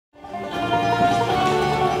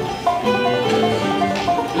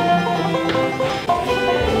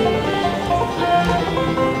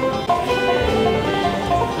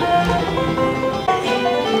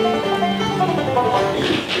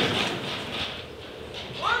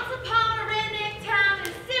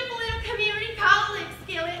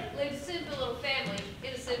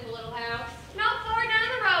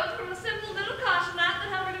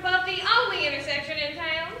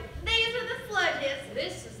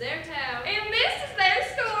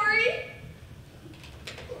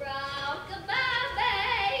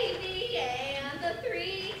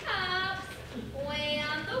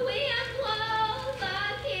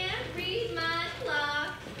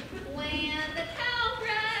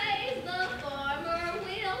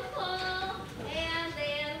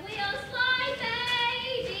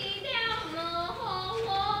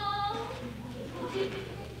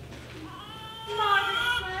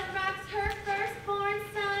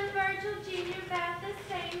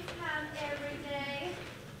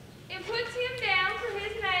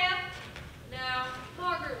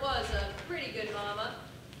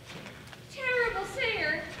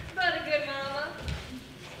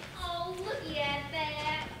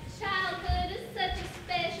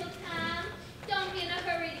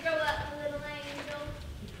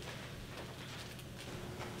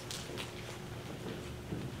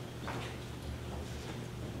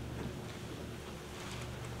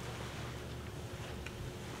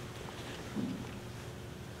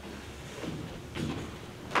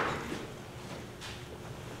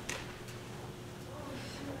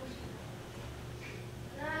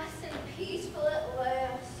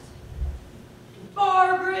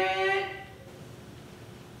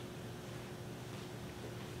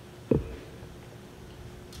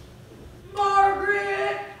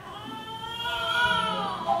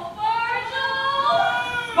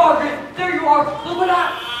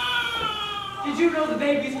Did you know the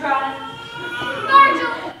baby's crying?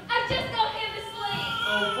 Virgil, I've just got him to sleep.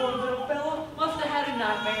 Oh, poor little fella. Must have had a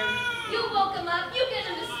nightmare. You woke him up. You get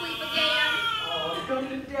him to sleep again. Oh, come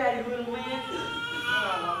to daddy, little man.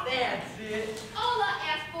 Oh, that's it. All I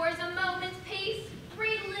ask for is a moment's peace.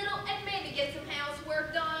 Read a little and maybe get some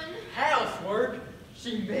housework done. Housework?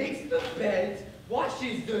 She makes the beds,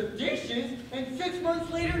 washes the dishes, and 6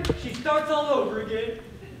 months later, she starts all over again.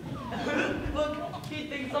 Look, he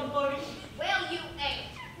thinks I'm funny. Well, you ain't.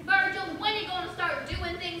 Virgil, when are you going to start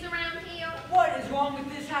doing things around here? What is wrong with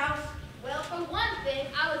this house? Well, for one thing,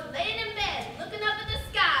 I was laying in bed looking up at the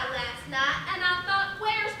sky last night, and I thought,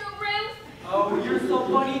 where's the roof? Oh, you're so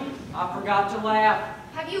funny. I forgot to laugh.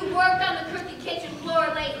 Have you worked on the crooked kitchen floor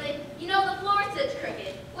lately? You know the floor sits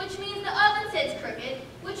crooked, which means the oven sits crooked,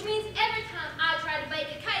 which means every time I try to bake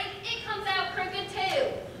a cake, it comes out crooked too.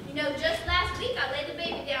 You know, just last week I laid the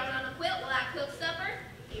baby down on a quilt while I cooked supper.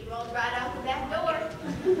 He rolled right out the back door.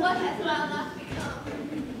 What has my life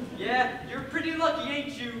become? Yeah, you're pretty lucky,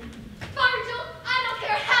 ain't you? Virgil, I don't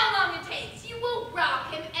care how long it takes. You will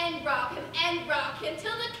rock him and rock him and rock him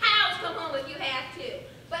till the cows come home if you have to.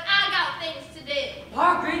 But I got things to do.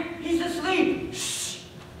 Margaret, he's asleep. Shh.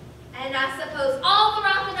 And I suppose all the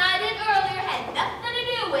rocking I did earlier had nothing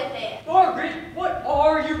to do with it. Margaret, what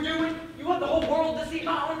are you doing? You want the whole world to see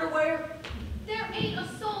my underwear? There ain't a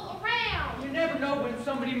soul around. You never know when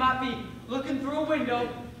somebody might be looking through a window.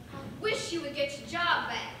 I wish you would get your job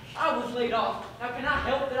back. I was laid off. Now, can I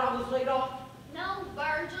help that I was laid off? No,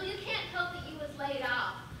 Virgil, you can't help that you was laid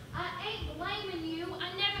off. I ain't blaming you. I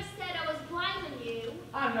never said I was blaming you.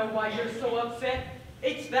 I know why you're so upset.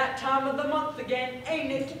 It's that time of the month again,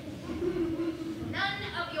 ain't it? None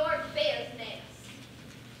of your business.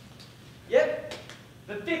 Yep,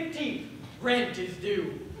 the 15th. Rent is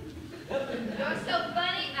due. You're so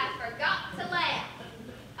funny, I forgot to laugh.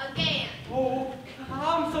 Again. Oh,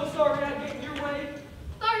 I'm so sorry I get in your way.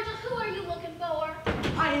 Virgil, who are you looking for?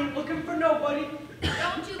 I ain't looking for nobody.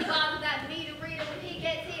 Don't you bother that meter reader when he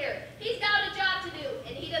gets here. He's got a job to do,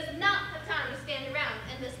 and he does not have time to stand around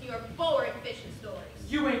and listen to your boring fishing stories.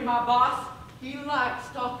 You ain't my boss. He likes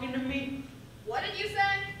talking to me. What did you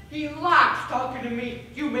say? He likes talking to me.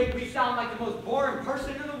 You make me sound like the most boring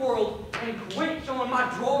person in the world. And quit showing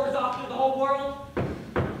my drawers off to the whole world.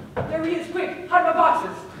 There he is, quick, hide my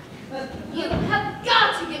boxes. You have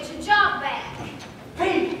got to get your job back.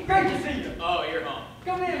 Hey, great to see you. Oh, you're home.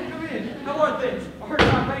 Come in, come in. How are things? I heard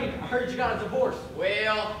about rain. I heard you got a divorce.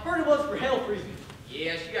 Well, Heard it was for health reasons.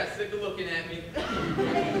 yeah, she got sick of looking at me.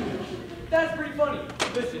 That's pretty funny.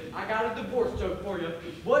 Listen, I got a divorce joke for you.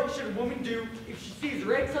 What should a woman do if she sees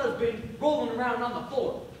her ex-husband rolling around on the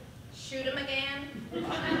floor? Shoot him again.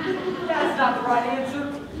 That's not the right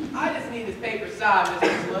answer. I just need this paper signed, Miss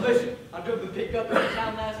Well, Angela. listen, I drove the pickup into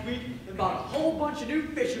town last week and bought a whole bunch of new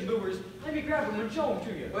fishing lures. Let me grab them and show them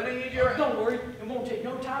to you. When are you doing? Don't worry, it won't take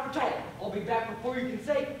no time at all. I'll be back before you can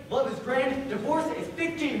say, love is grand, divorce is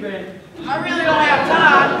 15 grand. I really don't have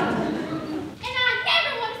time. And I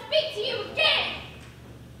never want to speak to you again.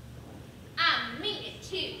 I mean it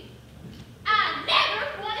too. I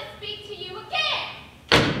never want to speak to you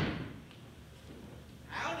again.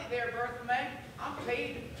 Howdy there, Bertha May. I'm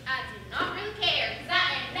Pete. I do not really care, because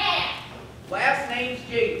I am mad. Last name's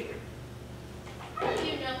Jake. How do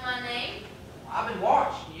you know my name? I've been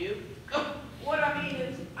watching you. What I mean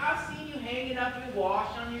is, I've seen you hanging up your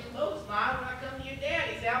wash on your clothesline when I come to your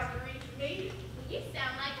daddy's house to read for me. Well, you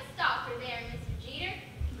sound like a stalker there, Mr. Jeter.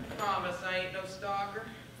 Promise I ain't no stalker.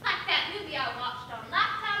 It's like that movie I watched on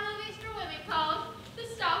Lifetime Movies for Women called The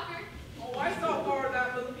Stalker. Oh, I saw part of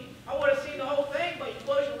that movie. I would have seen the whole thing, but you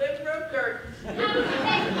closed your living room curtains. I was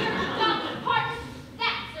next to your stalking partner.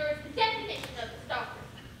 That, sir, is the definition of a stalker.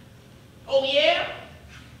 Oh, yeah?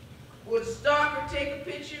 Would Stalker take a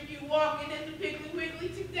picture of you walking into Piggly Wiggly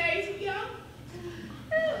 2 days ago?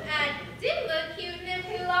 I did look cute in them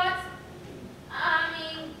culottes.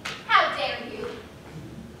 I mean, how dare you?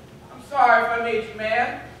 I'm sorry if I made you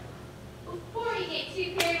mad. Before you get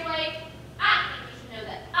too carried away, I think you should know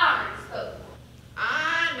that honor is spoken.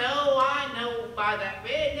 I know, by that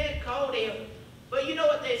redneck called him. But you know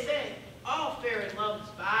what they say, all fair in love is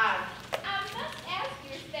fine. I must ask you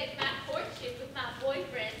to respect my courtship with my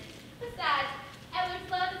boyfriend. Besides, Edward's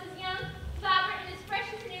love is as young, vibrant, and as fresh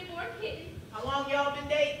as a newborn kitten. How long y'all been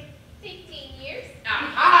dating? 15 years.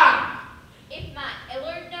 Aha! If my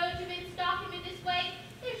Edward knows you've been stalking me this way,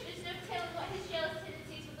 there's just no telling what his jealous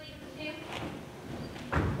tendencies would lead him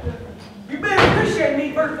to do. You better appreciate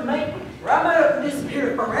me, Bertha May, or I might have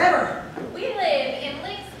disappeared forever. We live in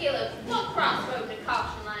Lake Skillet, one crossroad to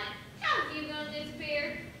Caution Line. How's you gonna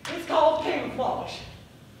disappear? It's called camouflage.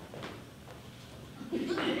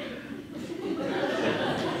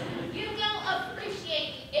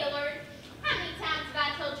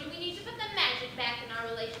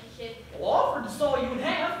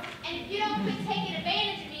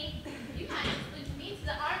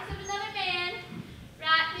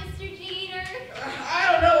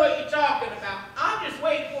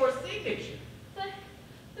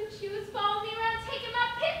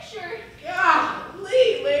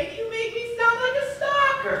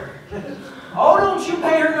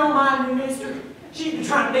 don't mind me, mister. She's been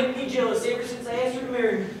trying to make me jealous ever since I asked her to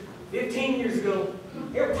marry me 15 years ago.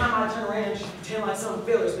 Every time I turn around, she pretend like some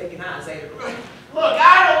fella's making eyes at her. Look,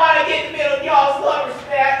 I don't want to get in the middle of y'all's love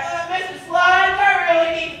respect. Mr. Sludge, I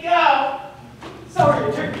really need to go. Sorry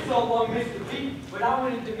it took you so long, Mr. Pete, but I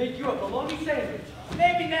wanted to make you a bologna sandwich.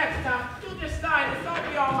 Maybe next time, you'll just sign this.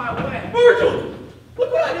 I'll be on my way. Virgil!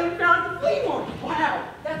 Look what I done found at the flea market. Wow,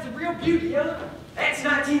 that's a real beauty, Ellen. That's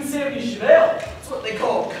 1970 Chevelle. That's what they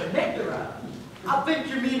call connector eye. I think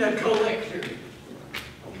you mean a collector.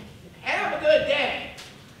 Have a good day.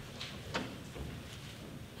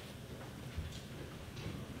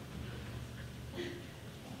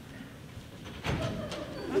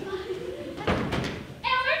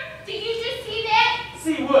 Elmer, did you just see that?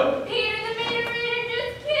 See what? Peter the meter reader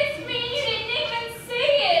just kissed me. You didn't even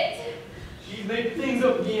see it. She's making things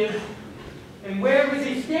up again. And where was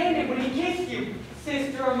he standing when he kissed you,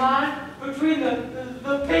 sister of mine? Between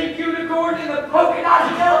the pink unicorn and the polka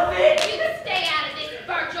dotted elephant? You can stay out of this,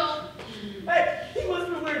 Virgil. Hey, he must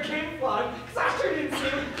have been wearing camouflage, because I sure didn't see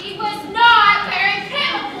him. He was not wearing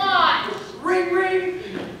camouflage. Ring, ring.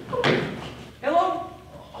 Hello?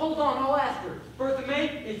 Hold on, I'll ask her. Bertha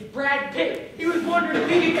May, it's Brad Pitt. He was wondering if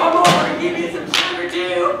he could come over and give me some sugar,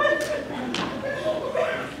 too.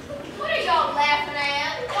 What are y'all laughing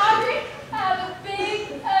at? Audrey, I have a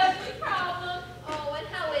big, ugly problem. Oh, and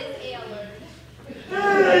how is Ellen?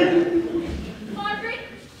 Margaret,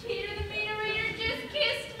 Peter the meter reader just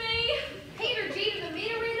kissed me. Peter Jeter the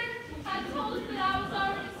meter reader? I told him that I was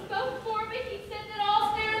already spoken for, but he said that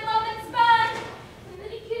all's fair in love and spite. And then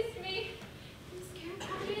he kissed me. It was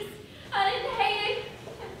scary. I didn't hate it.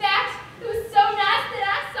 In fact, it was so nice that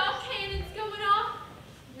I saw cannons going off.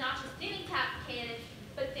 Not just any type of cannons,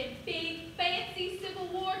 but them big, fancy Civil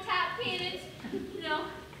War type cannons. You know,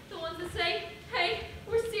 the ones that say, hey,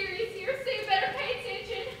 we're serious here, so you better pay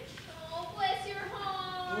attention. Oh, bless your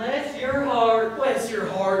heart. Bless your heart. Bless your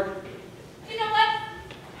heart. You know what?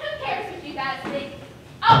 Who cares what you guys think?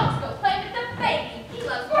 I'll just go play with the baby. He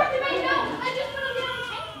loves Dorothy May. No, I just want to get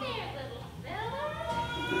on there, little fella.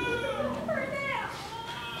 For now.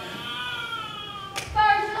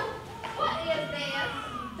 Virgil, what is this?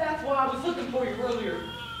 That's why I was looking for you earlier.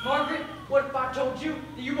 Margaret, what if I told you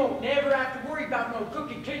that you won't never have to worry about no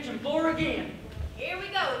cooking kitchen floor again? Here we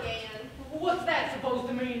go again. What's that supposed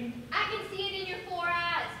to mean? I can see it in your 4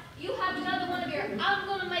 eyes. You have another one of your I'm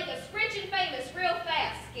gonna make us rich and famous real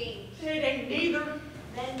fast schemes. It ain't neither.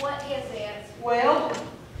 Then what is it? Well,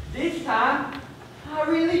 this time, I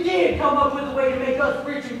really did come up with a way to make us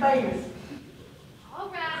rich and famous. All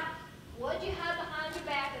right. What do you have behind your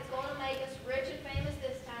back that's gonna make us rich and famous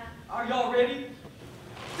this time? Are y'all ready?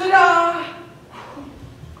 Ta-da!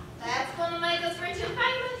 That's gonna make us rich and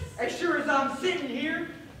famous. As sure as I'm sitting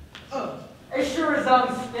here, as sure as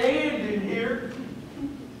I'm standing here.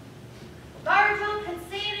 Virgil could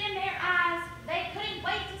see it in their eyes. They couldn't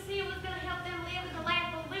wait to see it was going to help them live in the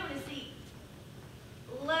lap of lunacy.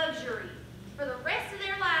 Luxury. For the rest of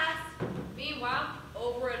their lives. Meanwhile,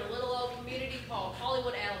 over in a little old community called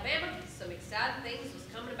Hollywood, Alabama, some exciting things was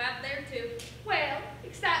coming about there too. Well,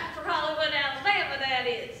 exciting for Hollywood, Alabama, that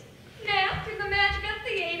is. Now, through the magic of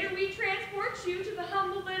theater, we transport you to the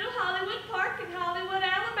humble little Hollywood Park in Hollywood,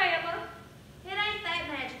 Alabama. It ain't that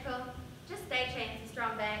magical. Just stagehands and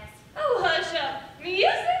strong backs. Oh, hush up. Music?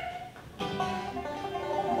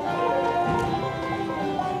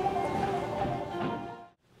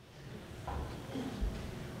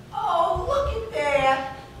 Oh, look at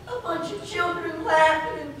that. A bunch of children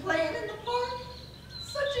laughing and playing in the park.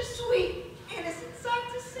 Such a sweet, innocent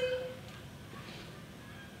sight to see.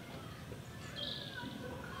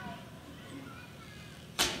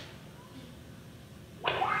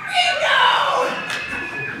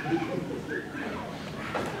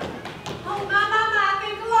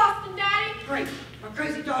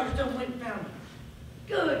 Crazy daughters done went and found me.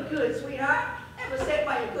 Good, good, sweetheart. Ever sat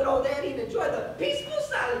by your good old daddy and enjoy the peaceful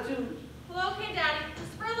solitude? Well, okay, Daddy,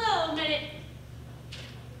 just for a little minute.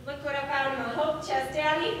 Look what I found in my hope chest,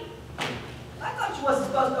 Daddy. I thought you wasn't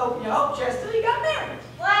supposed to open your hope chest till you got married.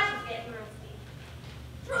 Well, I just getting rusty.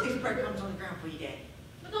 Throw these breadcrumbs on the ground for you, Daddy.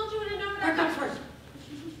 But don't you want to know what Breadcrumbs first.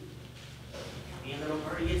 Be a little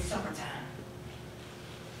birdie, it's summertime.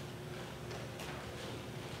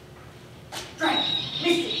 Drink,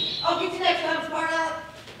 Misty, I'll get you next time, smart aleck.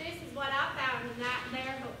 This is what I found in that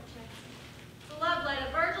there hope chest. It's a love letter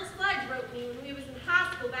Virgil Sludge wrote me when we was in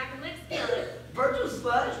high school back in Litchfield. Virgil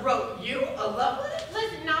Sludge wrote you a love letter?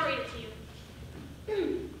 Listen, and I'll read it to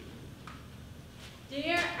you.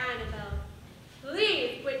 Dear Annabelle,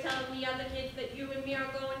 please quit telling the other kids that you and me are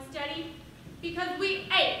going steady, because we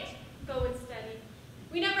ain't going steady.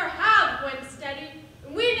 We never have went steady,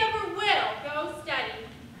 and we never will go steady.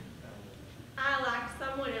 I like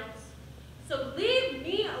someone else, so leave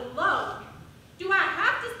me alone. Do I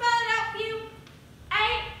have to spell it out for you?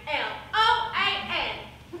 A-L-O-A-N.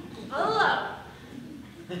 Alone.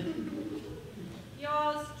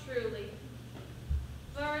 Yours truly,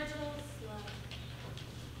 Virgil Goes.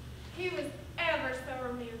 He was ever so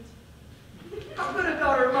romantic. How could a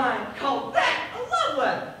daughter of mine call that a love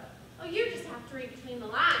letter? Oh, you just have to read between the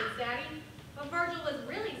lines, Daddy. What Virgil was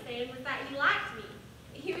really saying was that he liked me.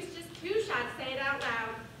 He was just too shy to say it out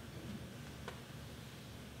loud.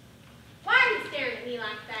 Why are you staring at me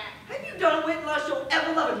like that? Have you done with lost your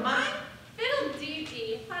ever-loving mind?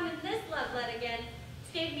 Fiddle-dee-dee, finding this love letter again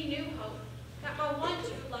gave me new hope that my one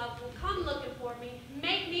true love will come looking for me,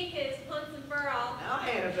 make me his once and for all. Now,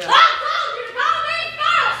 Annabelle. I told you to call me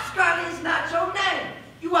Scarlet! Scarlet is not your name.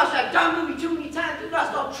 You watched that dumb movie too many times, you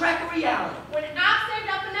lost all track of reality. When I've saved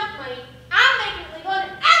up enough money, I'll make it legal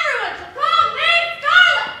and everyone shall call me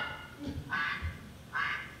Scarlet!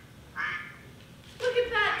 Look at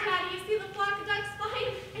that, Daddy. You see the flock of ducks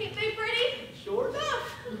flying? Ain't they pretty? Sure enough.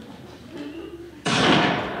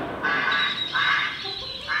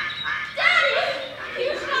 Daddy!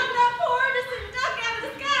 You shot that poor innocent duck out of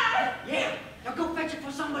the sky! Yeah, now go fetch it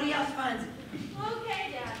before somebody else finds it.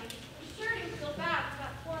 Okay, Daddy. You sure do feel bad for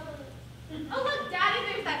that poor little... Oh, look, Daddy,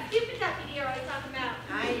 there's that stupid ducky deer I was talking about.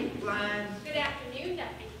 I ain't blind. Good afternoon,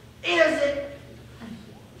 Ducky. Is it?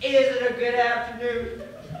 Is it a good afternoon?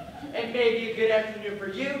 It may be a good afternoon for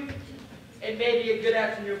you. It may be a good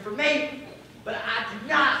afternoon for me. But I do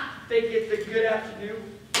not think it's a good afternoon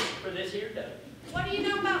for this here duck. What do you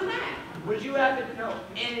know about that? Would you happen to know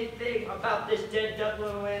anything about this dead duck,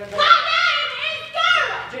 little Annabelle? My name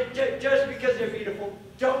is Scarlet! Just because they're beautiful,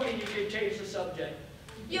 don't mean you can change the subject.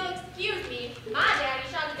 You'll excuse me. My daddy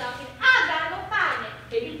shot a duck and I gotta go find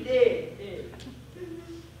it. He did.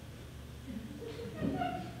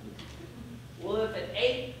 Well, if it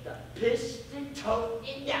ain't the piston-toed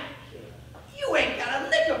yak. You ain't got a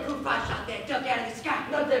lick of proof I shot that duck out of the sky.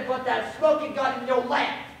 Nothing but that smoking gun in your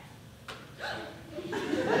lap.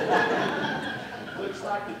 Looks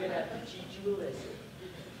like we're gonna have to teach you a lesson.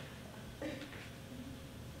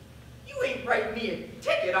 You ain't writing me a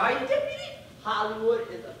ticket, are you, deputy? Hollywood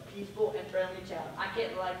is a peaceful and friendly town. I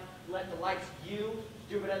can't let the likes of you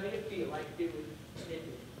do what I make it feel like doing. Snip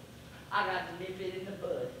it. I got to nip it in the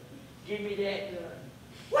bud. Give me that gun.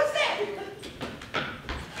 What's that?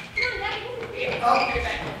 Come on, Daddy. Oh, give it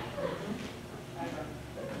back. And go.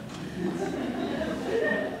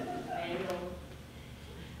 There we go.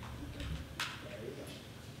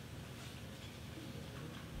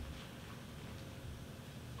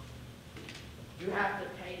 You have to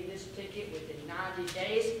pay this ticket within 90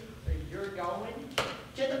 days or you're going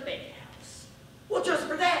to the big house. Well, just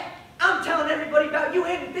for that, I'm telling everybody about you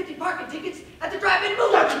having 50 parking tickets at the drive-in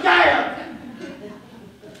movie. Damn!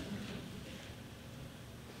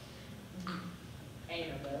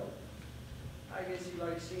 Annabelle, I guess you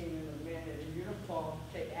like seeing a man in a uniform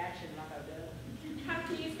take action like I've done. How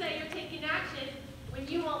can you say you're taking action when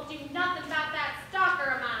you won't do nothing about that stalker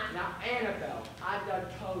of mine? Now, Annabelle, I done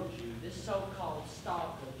told you, this so-called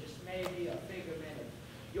stalker just may be a figment of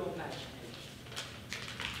your imagination.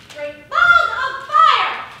 Great balls of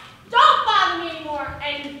fire! Don't bother me anymore,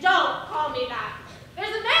 and don't call me back.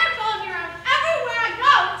 There's a man following me around everywhere I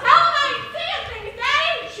go. Tell him I ain't seeing things,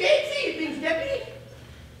 Daddy! She ain't seeing things, deputy.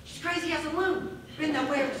 She's crazy as a loon. Been that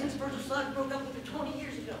way ever since Virgil broke up with her 20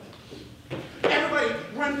 years ago. Everybody,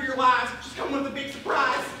 run for your lives. She's coming with a big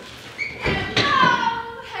surprise.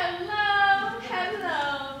 Hello, hello,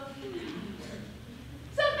 hello.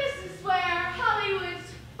 So this is where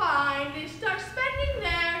Hollywood's fine. They start spending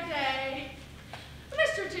their day.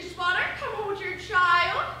 Mr. Tishwater, come on with your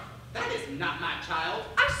child. That is not my child.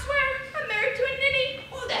 I swear, I'm married to a ninny.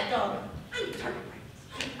 Oh, that dog. I need turtle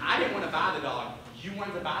I didn't want to buy the dog. You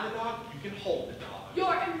wanted to buy the dog, you can hold the dog.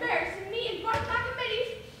 You're embarrassing me in front of my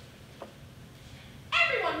committee.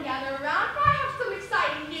 Everyone gather around, for I have some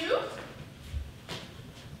exciting news.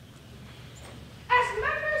 As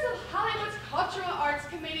members of Hollywood's Cultural Arts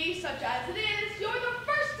Committee, such as it is, you're the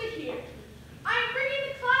first to hear. I'm bringing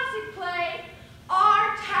the classic play,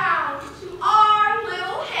 Our Town, to our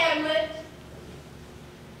little hamlet.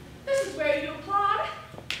 This is where you applaud.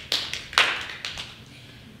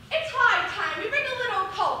 It's high time we bring a little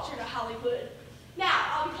culture to Hollywood. Now,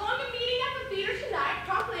 I'll be calling a meeting at the theater tonight,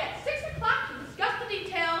 promptly at 6 o'clock to discuss the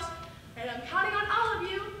details, and I'm counting on all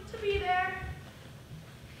of you to be there.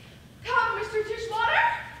 Come, Mr. Tishwater.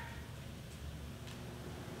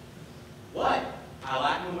 What? I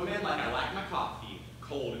like my women like I like my coffee,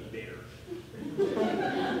 cold and bitter. Now!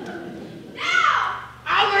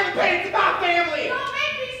 I wear the pants of my family. Don't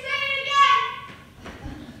make me say it again!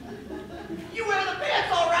 You wear the pants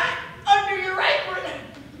all right under your apron.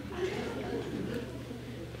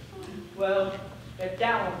 Well, if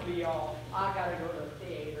that won't be all, I gotta go to the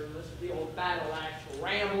theater and listen to the old battle axe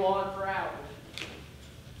ramble on for hours.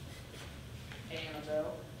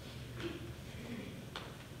 Annabelle.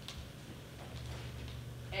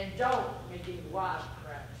 And don't make any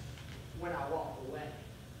wisecracks when I walk away.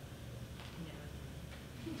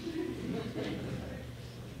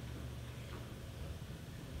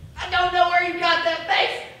 I don't know where you got that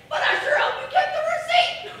face, but I sure hope you kept the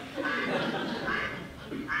receipt.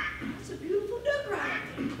 That's a beautiful duck right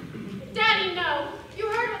there. Daddy, no. You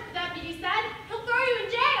heard what the deputy said. He'll throw you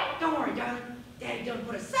in jail. Don't worry, darling. Daddy done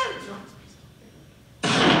put a silencer on his pistol.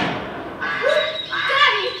 Daddy!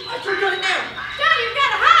 I should have done it now. Daddy, you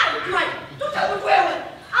gotta hide! Right. Don't tell me where it.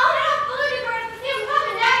 I'll get off the looting bird to see him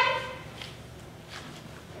coming, Daddy!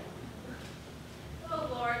 Oh,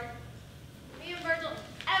 Lord. Me and Virgil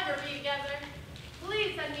ever be together.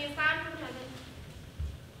 Please send me a sign from heaven.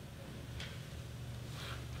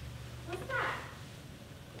 What's that?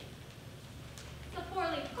 It's a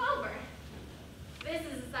four-leaf clover. This is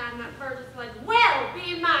a sign that Virgil's like, well,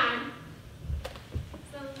 be mine.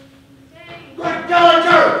 Someday, Quick,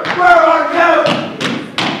 Dillinger, where are you?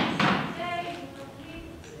 someday we'll meet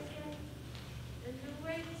again in new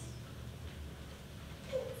ways.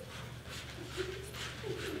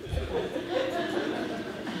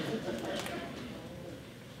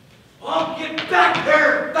 I'll get back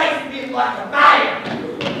there and face me like a man.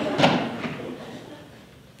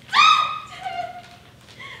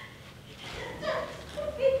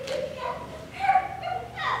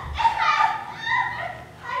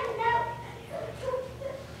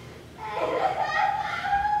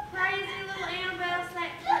 Crazy little Annabelle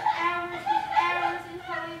sat for hours and hours in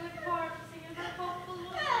Hollywood Park singing her hopeful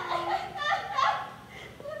little song.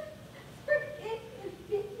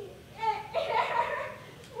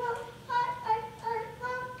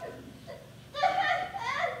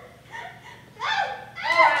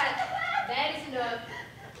 Alright, that is enough.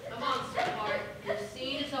 Come on, sweetheart. Your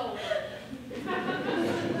scene is over.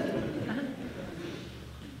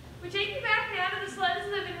 We take you back now to the Sludge's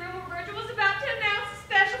living room where Virgil was about to announce a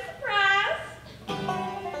special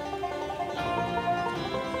surprise.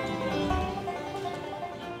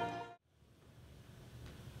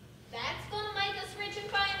 That's gonna make us rich and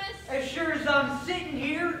famous. As sure as I'm sitting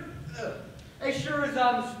here, as sure as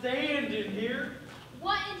I'm standing here,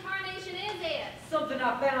 What incarnation is it? something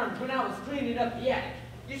I found when I was cleaning up the attic.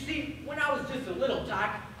 You see, when I was just a little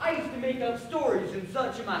tyke, I used to make up stories and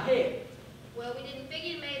such in my head. Well, we didn't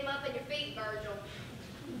figure you made them up in your feet, Virgil.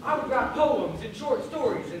 I would write poems and short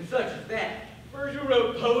stories and such as that. Virgil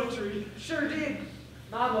wrote poetry. Sure did.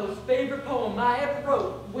 My most favorite poem I ever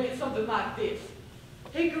wrote went something like this.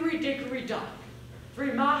 Hickory dickory dock,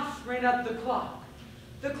 3 mice ran up the clock.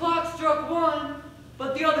 The clock struck 1,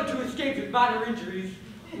 but the other 2 escaped with minor injuries.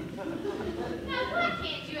 Now, why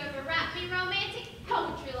can't you ever write me romantic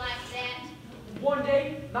poetry like that? One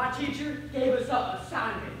day, my teacher gave us an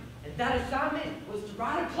assignment, and that assignment was to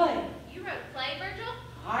write a play. You wrote a play, Virgil?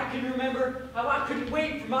 I can remember how I couldn't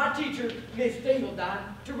wait for my teacher, Miss Dingledine,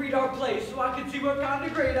 to read our play so I could see what kind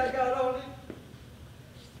of grade I got on it.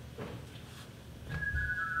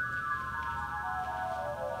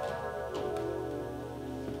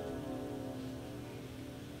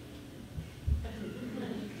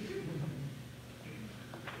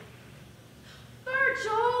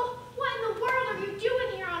 Virgil, what in the world are you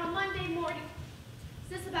doing here on a Monday morning?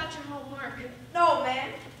 Is this about your homework? No, man.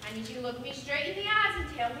 I need you to look me straight in the eyes and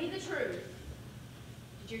tell me the truth.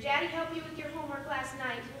 Did your daddy help you with your homework last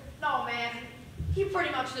night? No, man. He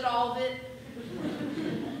pretty much did all of it.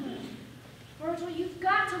 Virgil, you've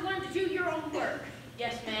got to learn to do your own work.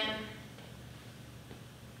 Yes, ma'am.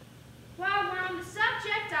 While we're on the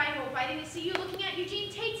subject, I hope I didn't see you looking at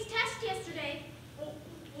Eugene Tate's test yesterday. Well,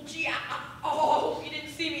 gee, oh, you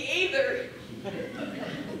didn't see me either.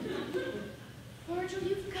 Virgil,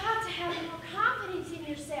 you've got to have more confidence in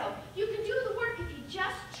yourself. You can do the work if you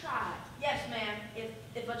just try. Yes, ma'am.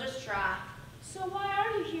 If I just try. So why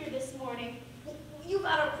are you here this morning? Well, you've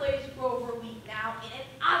had our plays for over a week now, and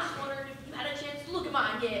I just wondered if you had a chance to look at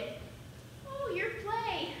mine yet. Oh, your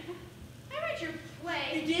play. I read your play.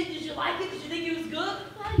 You did? Did you like it? Did you think it was good?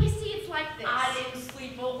 Well, you see, it's like this. I didn't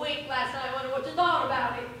sleep a wink last night. I wonder what you thought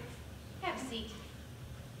about it. Have a seat.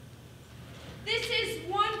 This is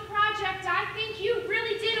one project I think you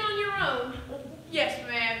really did on your own. Yes,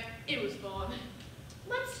 ma'am. It was fun.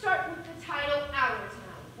 Let's start with the title, Our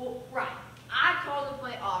Town. Well, right. I called the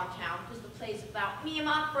play our town because the play's about me and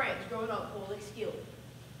my friends growing up on Lake Skill.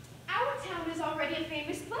 Our town is already a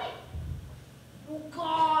famous play. Oh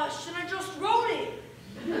gosh, and I just wrote it.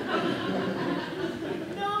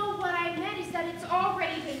 No, what I meant is that it's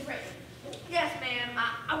already been written. Yes, ma'am.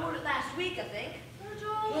 I wrote it last week, I think.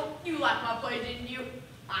 Virgil? Well, you liked my play, didn't you?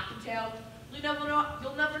 I can tell. You'll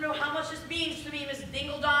never know how much this means to me, Miss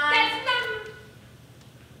Dingledine. That's not...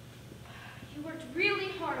 You worked really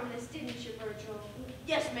hard on this, didn't you, Virgil?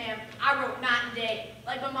 Yes, ma'am. I wrote night and day,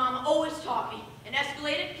 like my mama always taught me. An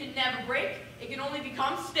escalator can never break. It can only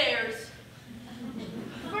become stairs.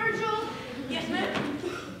 Virgil? Yes, ma'am.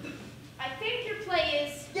 I think your play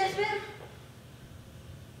is... Yes, ma'am.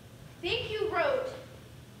 I think you wrote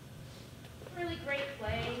a really great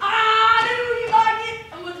play. I knew you liked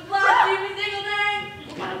it. I'm going to fly to you, Miss Dingledine.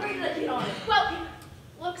 What kind of grade did I get on it? Well,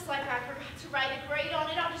 looks like I forgot to write a grade on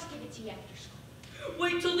it. I'll just give it to you after school.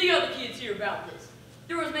 Wait till the other kids hear about this.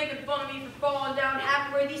 They was making fun of me for falling down and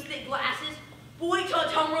having to wear these thick glasses. But wait till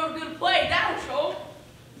I tell them I wrote a good play. That'll show.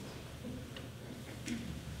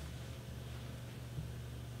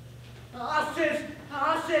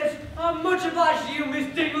 I says, I'm much obliged to you, Miss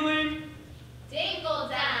Dingling.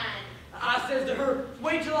 Dingledine. I says to her,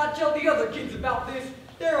 wait till I tell the other kids about this.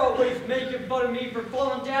 They're always making fun of me for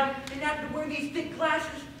falling down and having to wear these thick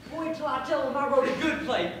glasses. Wait till I tell them I wrote a good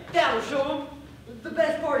play. That'll show them. The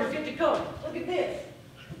best part is yet to come. Look at this.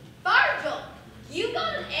 Virgil, you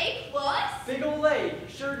got an A+. Big ol' A.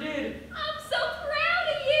 Sure did. I'm so proud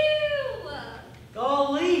of you.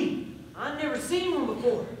 Golly, I've never seen one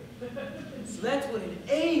before. So that's what an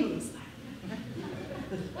A looks like.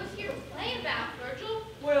 What's your play about, Virgil?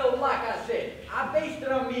 Well, like I said, I based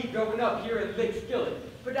it on me growing up here in Lake Skillet,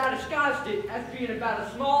 but I disguised it as being about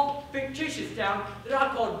a small, fictitious town that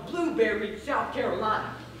I called Blueberry, South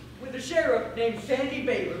Carolina, with a sheriff named Sandy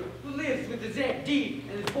Baylor who lives with his Aunt Dee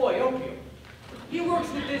and his boy Opio. He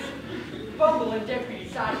works with this bumbling deputy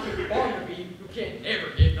sidekick Barnaby who can't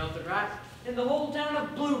ever get nothing right, and the whole town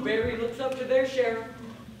of Blueberry looks up to their sheriff.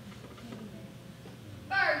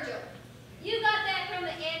 Virgil, you got that from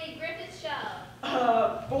the Andy Griffith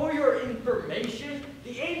Show. For your information,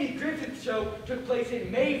 the Andy Griffith Show took place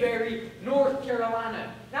in Mayberry, North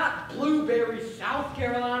Carolina, not Blueberry, South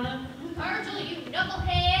Carolina. Virgil, you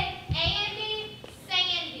knucklehead. Andy,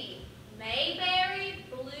 Sandy. Mayberry,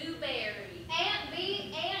 Blueberry. Aunt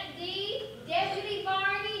B, Aunt D. Deputy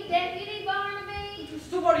Barney, Deputy Barnaby.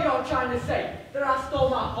 So what are y'all trying to say? That I stole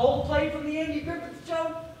my whole play from the Andy Griffith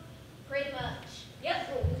Show? Pretty much. Yep.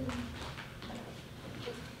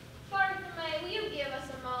 Pardon for me, will you give us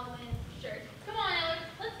a moment? Sure. Come on, Ellie.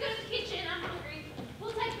 Let's go to the kitchen. I'm hungry.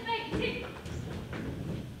 We'll take the baby, too.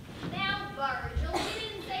 Now, Virgil, you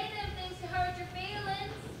didn't say them things to hurt your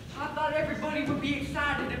feelings. I thought everybody would be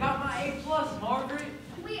excited about my A+, Margaret.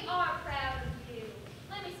 We are proud of you.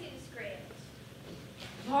 Let me see the script.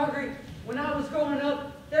 Margaret, when I was growing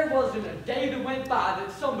up, there wasn't a day that went by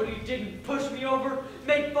that somebody didn't push me over,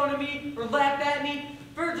 make fun of me, or laugh at me.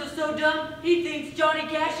 Virgil's so dumb, he thinks Johnny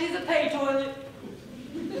Cash is a pay toilet.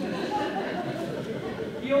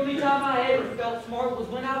 The only time I ever felt smart was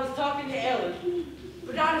when I was talking to Ellen.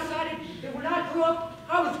 But I decided that when I grew up,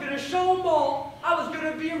 I was going to show them all. I was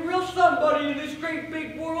going to be a real somebody in this great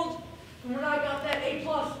big world. And when I got that A+,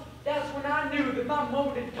 that's when I knew that my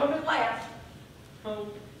moment had come at last. Oh,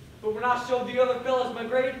 but when I showed the other fellas my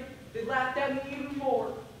grade, they laughed at me even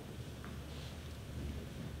more.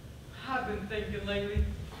 I've been thinking lately,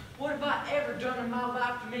 what have I ever done in my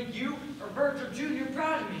life to make you or Virgil Jr.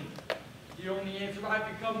 proud of me? The only answer I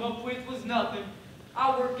could come up with was nothing.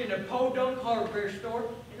 I work in a podunk hardware store,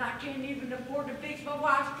 and I can't even afford to fix my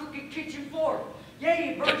wife's crooked kitchen floor.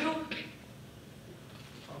 Yay, Virgil!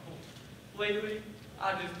 Oh, lately,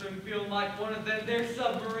 I just been feeling like one of them there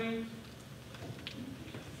submarines.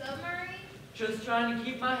 Submarine? Just trying to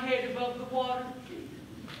keep my head above the water.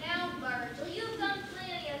 Now, Virgil, you've done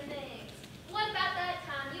plenty of things. What about that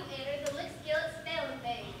time you entered the Lick Skillet spelling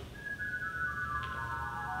bee?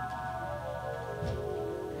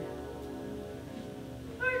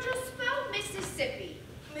 Virgil, spell Mississippi.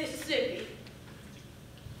 Mississippi.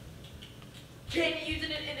 Can you use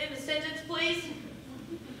it in a sentence, please?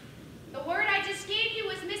 The word I just gave you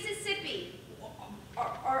was Mississippi.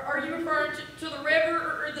 Are you referring to the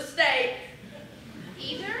river or the state?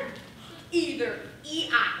 Either? Either.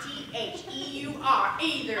 E-I-T-H-E-U-R.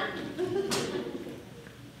 Either.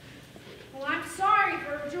 Well, I'm sorry,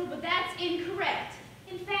 Virgil, but that's incorrect.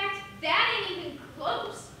 In fact, that ain't even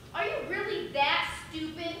close. Are you really that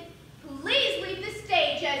stupid? Please leave the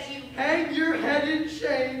stage as you... Hey,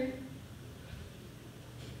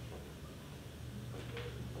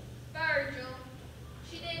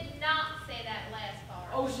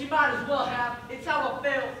 might as well have. It's how I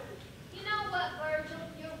felt. You know what, Virgil?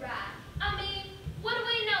 You're right. I mean, what do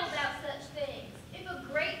we know about such things? If a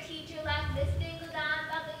great teacher like Miss Dingledine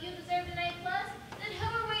thought that you deserved an A+, then who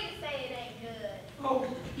are we to say it ain't good? Oh,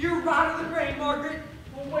 you're right on the grain, Margaret.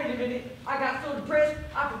 Well, wait a minute. I got so depressed,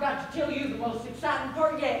 I forgot to tell you the most exciting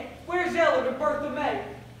part yet. Where's Ellen and Bertha May?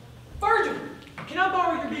 Virgil, can I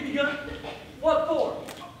borrow your BB gun? What for?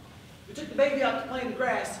 We took the baby out to play in the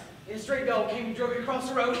grass, and a stray dog came and drove it across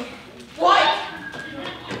the road. What?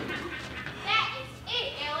 That is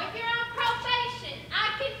it, Ellen. You're on probation.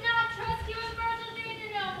 I cannot trust you with Virgil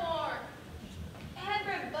Jr. no more.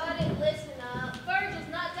 Everybody listen up. Virgil's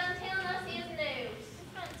not done telling us his news.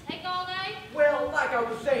 It's going to take all day. Well, like I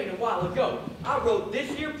was saying a while ago, I wrote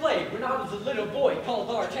this here play when I was a little boy called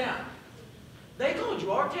Our Town. They called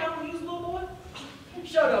you Our Town when you was a little boy?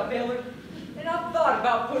 Shut up, Ellen. And I thought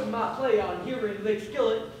about putting my play on here in Lick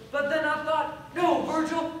Skillet, but then I thought, no,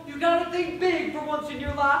 Virgil, you gotta think big for once in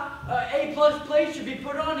your life. A+ play should be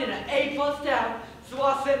put on in an A+ town. So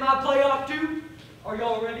I sent my play off to, are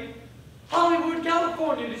y'all ready? Hollywood,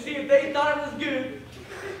 California, to see if they thought it was good.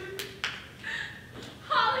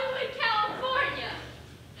 Hollywood, California.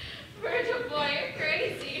 Virgil, boy, you're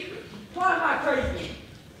crazy. Why am I crazy?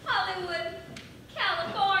 Hollywood,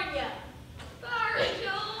 California.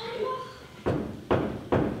 Virgil.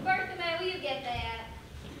 Bertha May, will you get that?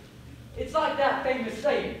 It's like that famous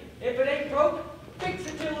saying, if it ain't broke, fix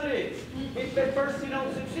it till it is. If at first you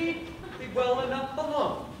don't succeed, be well enough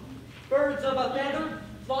alone. Birds of a feather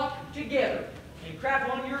flock together and crap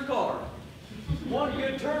on your car. One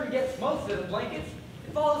good turn gets most of the blankets.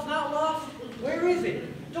 If all is not lost, where is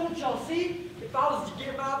it? Don't y'all see? If I was to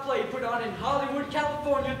get my play put on in Hollywood,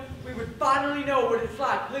 California, we would finally know what it's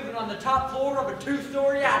like living on the top floor of a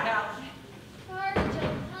 2-story outhouse.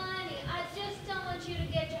 Virgil, honey, I just don't want you to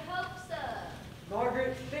get your hopes up.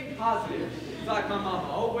 Margaret, think positive. It's like my mama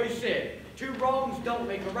always said, 2 wrongs don't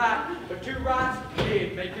make a right, but 2 rights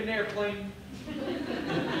did make an airplane.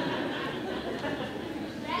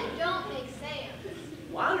 That don't make sense.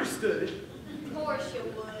 Well, I understood it. Of course you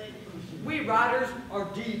would. We writers are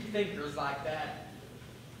deep thinkers like that.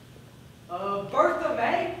 Bertha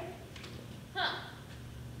May? Huh.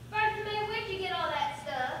 Bertha May, where'd you get all that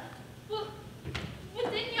stuff? Well,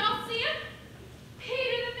 didn't y'all see him?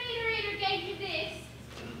 Peter the meter reader gave you this.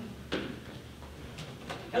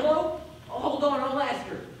 Hello? Oh, hold on, I'll ask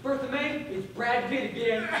her. Bertha May, it's Brad Pitt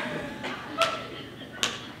again.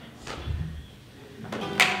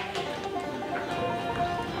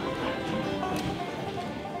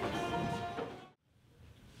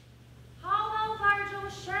 Although Virgil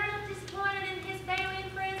was sure enough disappointed in his family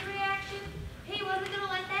and friends' reaction, he wasn't going to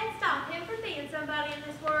let that stop him from being somebody in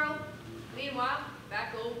this world. Meanwhile,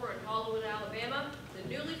 back over in Hollywood, Alabama, the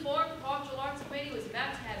newly formed Cultural Arts Committee was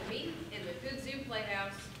about to have a meeting in the Kudzu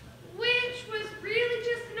Playhouse. Which was really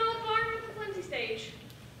just an old barn with a flimsy stage.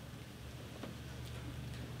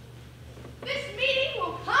 This meeting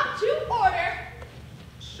will come to order.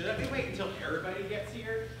 Should we wait until everybody gets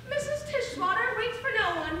here? Mrs. Tishwater waits for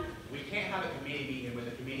no one. We can't have a committee meeting when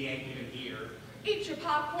the committee ain't even here. Eat your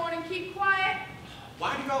popcorn and keep quiet,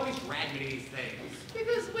 Why do you always drag me to these things?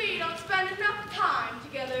 because we don't spend enough time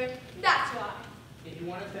together. That's why. If you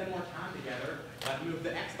want to spend more time together, let's move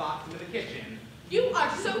the Xbox into the kitchen. You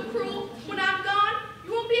are so cruel. When I'm gone,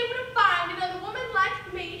 you won't be able to find another woman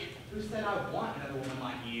like me. Who said I want another woman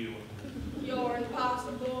like you? You're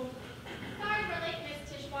impossible. Sorry for late, Miss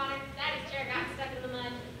Tishwater. Daddy's chair got stuck in the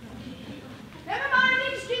mud. Never mind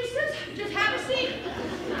the excuses. Just have a seat.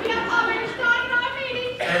 We have already started our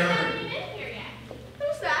meeting. Haven't even in here yet.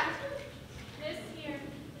 Who's that? This here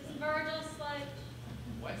is Virgil Sludge.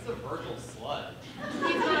 What's a Virgil sludge?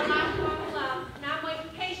 He's one of my former love, and I'm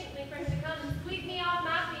waiting patiently for him to come and sweep me off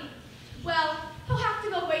my feet. Well, he'll have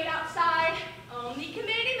to go wait outside. Only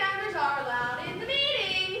committee members are allowed in the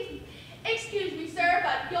meeting. Excuse me, sir,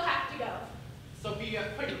 but you'll have to go.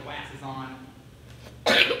 Sophia, put your glasses on.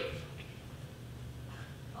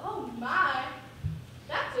 Oh my,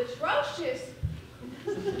 that's atrocious.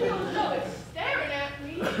 Feels so it's staring at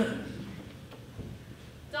me.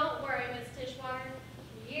 Don't worry, Miss Tishwater.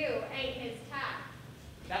 You ain't his type.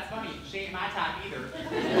 That's funny, she ain't my type either.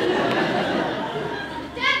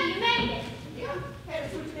 Daddy, you made it. Yeah, had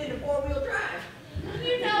to switch it into 4-wheel drive.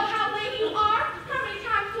 You know how late you are? How many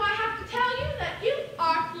times do I have to tell you that you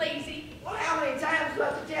are lazy? Well, how many times do I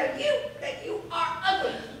have to tell you that you are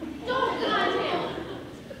ugly? Don't mind him.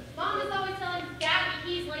 Mom is always telling Daddy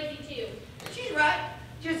he's lazy too. She's right.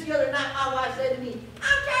 Just the other night, my wife said to me,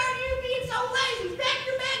 I'm tired of you being so lazy. Pack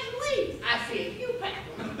your bags and leave. I said, you pack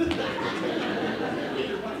them.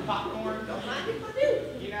 Peter wants popcorn. Don't mind if I do.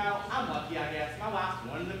 You know, I'm lucky, I guess. My wife's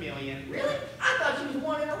one in a million. Really? I thought you was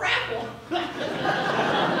one in a raffle.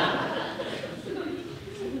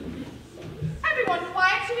 Everyone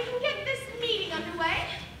quiet so we can get this meeting underway.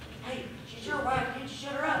 Hey, she's your wife. Can't you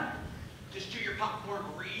shut her up? Just chew your popcorn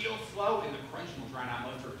real slow and the crunch will drown out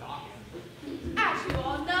most of her talking. As you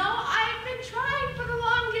all know, I've been trying for the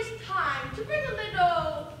longest time to bring a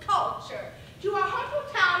little culture to our humble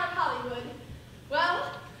town of Hollywood.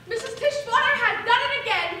 Well, Mrs. Tishwater has done it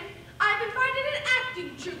again. I've invited an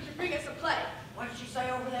acting troupe to bring us a play. What did she say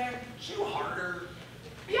over there? Chew harder.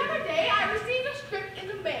 The other day, I received a script in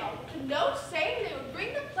the mail with a note saying they would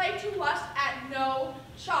bring the play to us at no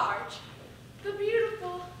charge. The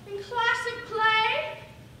beautiful and classic play,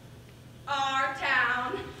 Our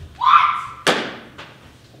Town. What?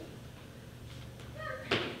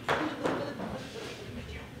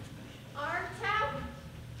 Our Town?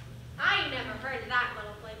 I ain't never heard of that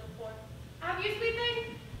little play before. Have you, sweet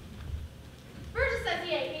thing? Virgil says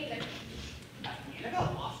he ain't either.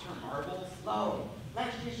 Annabelle lost her marbles. Slow.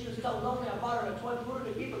 Last year she was so lonely I bought her a toy poodle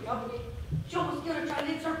to keep her company. She almost killed her trying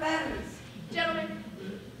to insert batteries. Gentlemen,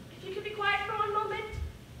 if you could be quiet for one moment.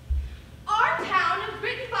 Our Town is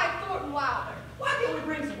written by Thornton Wilder. Why can't we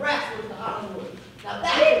bring some wrestlers to Hollywood? Now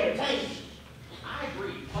that's entertaining. I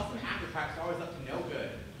agree. Plus some after tracks are always up to no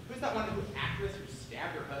good. Who's that one who's actress who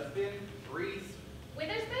stabbed her husband? Reese?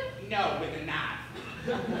 Witherspoon? No, with a knife.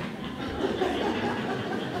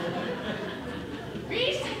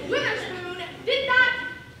 Reese Witherspoon did not.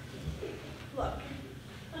 Look,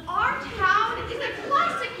 Our Town is a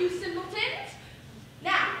classic, you simpletons.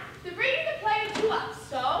 Now, they're bringing the play to us,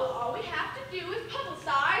 so all we have to do is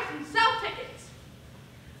publicize and sell tickets.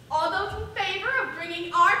 All those in favor of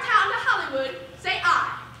bringing Our Town to Hollywood, say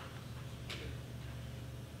aye.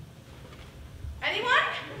 Anyone?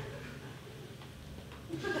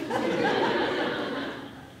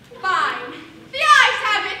 Fine. The ayes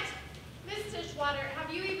have it. Miss Tishwater,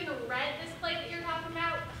 have you even read this play that you're talking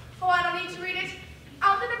about? Oh, I don't need to read it.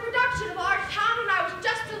 I did a production of Our Town when I was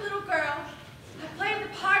just a little girl. I played the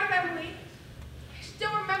part of Emily. I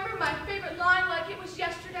still remember my favorite line like it was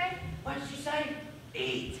yesterday. What did she say?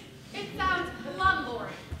 Eat. It sounds plumb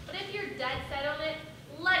boring, but if you're dead set on it,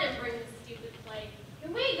 let him bring the stupid play.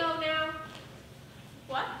 Can we go now?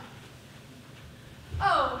 What?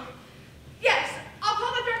 Oh, yes. I'll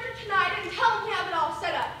call the director tonight and tell him we have it all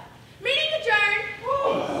set up. Meeting adjourned.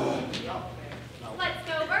 Let's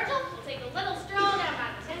go, Virgil. We'll take a little stroll down by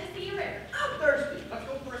the Tennessee River. I'm thirsty. Let's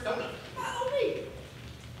go for a soda. Follow me.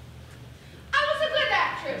 I was a good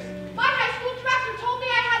actress. My high school director told me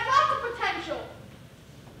I had lots of potential.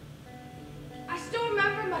 I still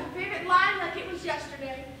remember my favorite line like it was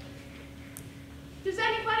yesterday. Does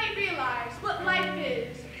anybody realize what life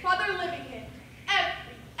is while they're living it?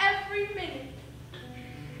 Every minute.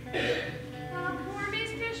 Poor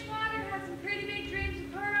Miss Fishwater had some pretty big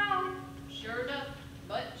dreams of her own. Sure enough,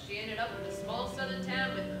 but she ended up in a small southern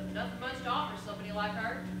town with nothing much to offer somebody like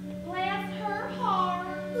her. Bless her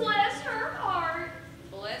heart. Bless her heart.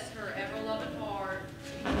 Bless her ever-loving heart.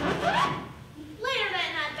 Later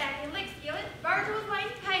that night back in Lickskillet, Virgil was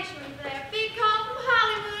waiting patiently for that big call from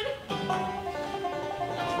Hollywood.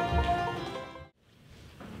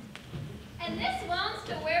 And this one's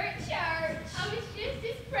to wear at church. Oh, it's just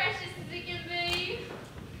as precious as it can be.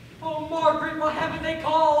 Oh, Margaret, what haven't they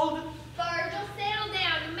called? Virgil, settle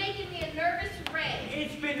down. You're making me a nervous wreck.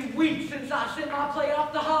 It's been weeks since I sent my play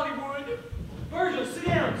off to Hollywood. Virgil, sit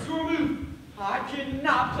down. It's your move. I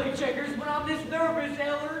cannot play checkers when I'm this nervous,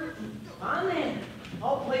 Ellard. Fine then.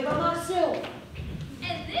 I'll play by myself.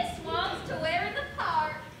 And this one's to wear in the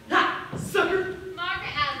park. Ha! Sucker!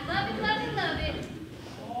 Margaret, I love it, love it, love it.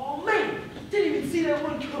 Oh, man! Didn't even see that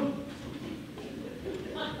one coming.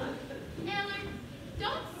 Ellard,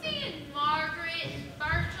 don't seeing Margaret and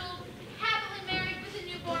Virgil happily married with a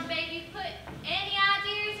newborn baby put any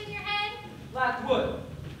ideas in your head? Like what?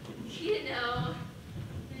 You know.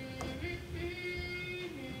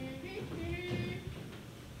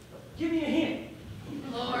 Give me a hint.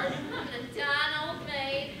 Lord, I'm a dying old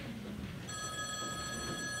maid.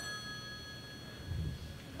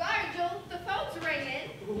 Virgil, the phone's ringing.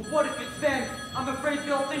 What if it's them? I'm afraid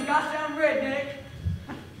they'll think I sound redneck.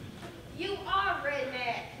 You are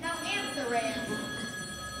redneck. No answer is.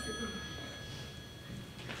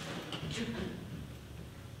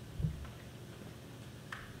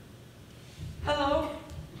 Hello?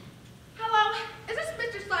 Hello, is this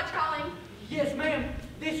Mr. Sludge calling? Yes, ma'am.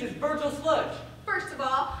 This is Virgil Sludge. First of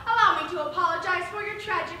all, allow me to apologize for your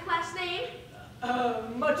tragic last name.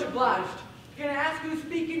 Much obliged. Can I ask who's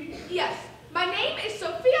speaking? Yes, my name is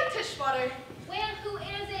Sophia Tishwater. Well, who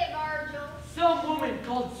is it, Virgil? Some woman woman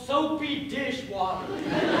called Soapy Dishwater.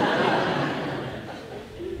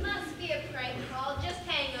 Must be a prank call. Just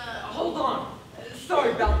hang up. Hold on.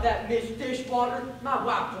 Sorry about that, Miss Dishwater. My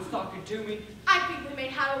wife was talking to me. I think we may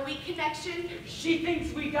have a weak connection. She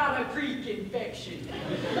thinks we got a Greek infection.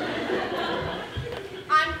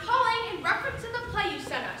 I'm calling in reference to the play you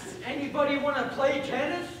sent us. Anybody want to play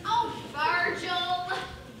tennis? Oh, Virgil.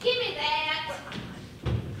 Give me that.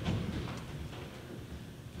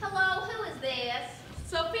 Hello, who is this?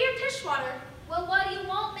 Sophia Tishwater. Well, what do you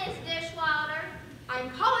want, Miss Dishwater? I'm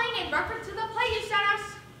calling in reference to the play you sent us.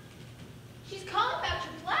 She's calling about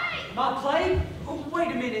your play. My play? Oh,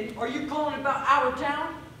 wait a minute. Are you calling about our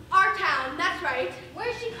town? Our town, that's right.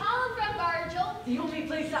 Where's she calling from, Virgil? The only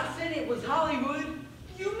place I sent it was Hollywood.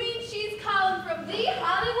 You mean she's calling from the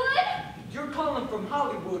Hollywood? You're calling from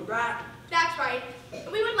Hollywood, right? That's right.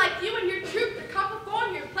 We would like you and your troupe to come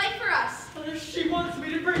perform your play for us. She wants me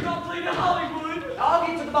to bring my play to Hollywood. I'll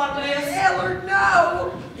get to the bottom of this. Eller,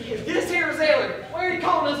 no! This here is Eller. Where are you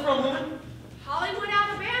calling us from, woman? Hollywood,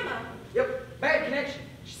 Alabama. Yep, bad connection.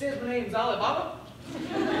 She says my name's Alibaba.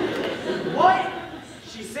 What?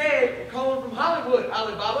 She said we're calling from Hollywood,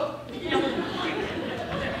 Alibaba.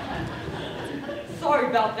 Sorry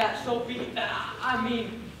about that, Sophie.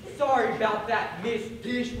 Sorry about that, Miss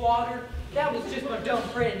Dishwater. That was just my dumb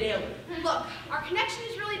friend, Ellen. Look, our connection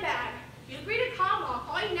is really bad. If you agree to come, I'll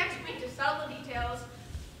call you next week to settle the details.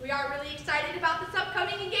 We are really excited about this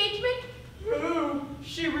upcoming engagement. Ooh,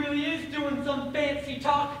 she really is doing some fancy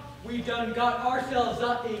talk. We done got ourselves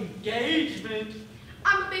an engagement.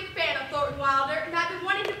 I'm a big fan of Thornton Wilder, and I've been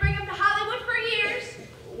wanting to bring him to Hollywood for years.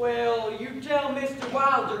 Well, you tell Mr.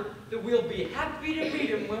 Wilder that we'll be happy to meet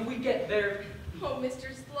him when we get there. Oh,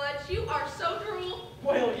 Mr. Sludge, you are so cruel.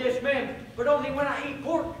 Well, yes, ma'am, but only when I eat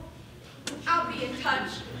pork. I'll be in touch.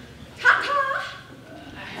 Ta-ta!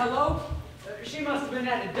 Hello? She must have been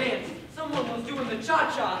at a dance. Someone was doing the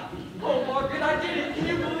cha-cha. Oh, Margaret, I did it. Can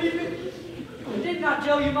you believe it? Didn't I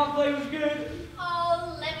tell you my play was good?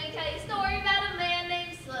 Oh, let me tell you a story about a man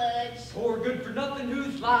named Sludge. Poor good-for-nothing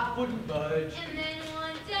whose life wouldn't budge. And then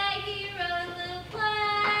one day he wrote a little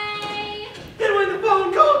play. Then when the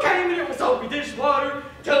phone call came and it was Soapy Dishwater,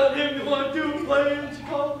 telling him to want to do a play, and she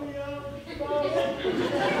called me out.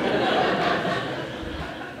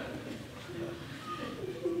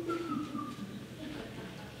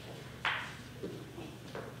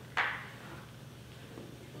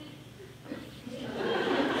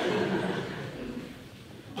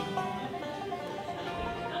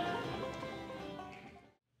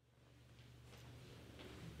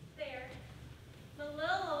 There. The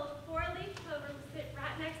little old four-leaf clover will sit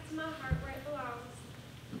right next to my heart where it belongs.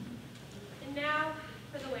 And now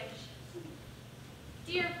for the wish.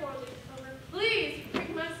 Dear four-leaf clover, please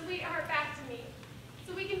bring my sweetheart back to me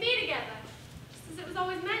so we can be together, just as it was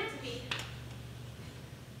always meant to be.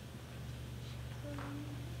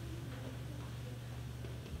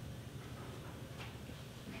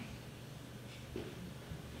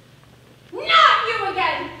 Not you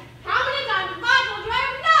again! How many times have I told you I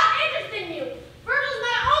am not interested in you? Virgil's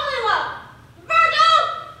my only love! Virgil!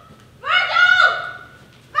 Virgil!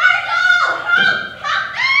 Virgil! Help! Help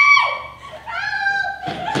me!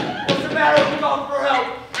 Help! What's the matter? Who called for help?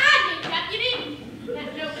 I did, deputy! That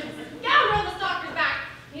note is a scoundrel the stalker's back.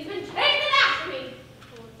 He's been chasing after me.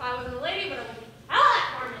 Well, if I wasn't a lady, but I would hell of that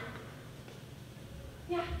varmint.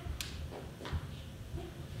 Yeah.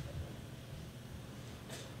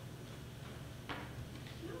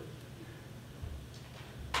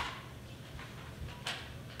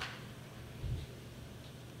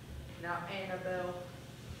 Now, Annabelle,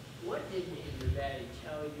 what did me and your daddy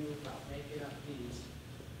tell you about making up these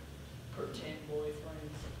pretend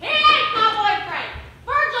boyfriends? He ain't my boyfriend!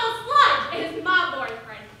 Virgil Sludge is my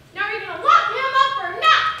boyfriend. Now are you gonna lock him up or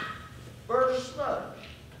not? Virgil Sludge.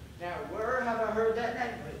 Now, where have I heard that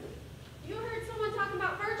name lately? You heard someone talking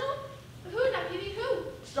about Virgil? Who, deputy, who?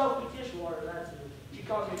 Sophie Dishwater, that's who. She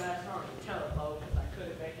called me last night on the telephone because I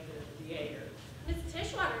couldn't make it to the theater. Miss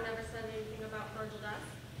Tishwater never said anything about Virgil does.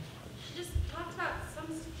 She just talked about some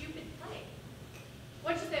stupid play.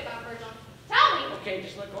 What'd you say about Virgil? Tell me! Okay,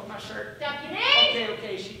 just look on my shirt. Deputy!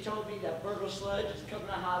 Okay, she told me that Virgil Sludge is coming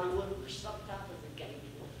to Hollywood for some type of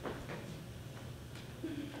engagement.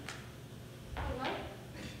 What?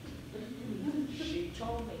 She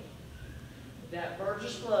told me that Virgil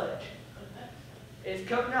Sludge is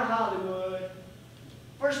coming to Hollywood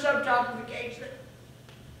for some type of engagement.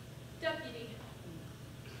 Deputy,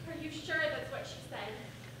 are you sure that's what she said?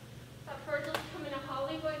 That Virgil's coming to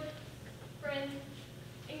Hollywood for an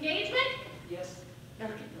engagement? Yes. Now,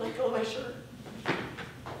 let go of my shirt.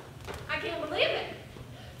 I can't believe it.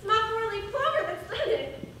 It's my four-leaf clover that's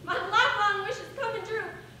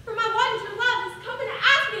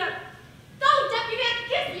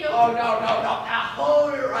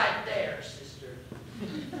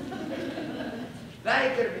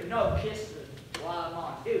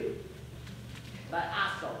but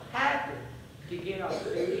I so happen to get off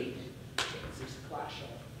duty at 6 o'clock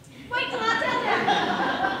sharp. Wait till I tell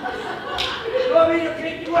you. You want me to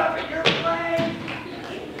pick you up in your plane?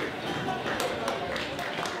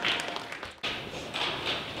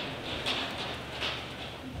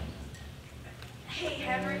 Hey,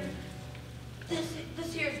 Henry.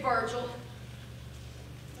 This here's Virgil.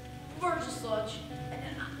 Virgil Sludge.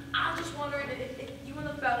 And I just wondered if you and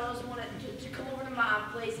the fellows wanted to come over to my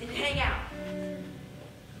place and hang out.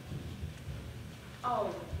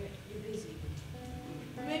 Oh, you're busy.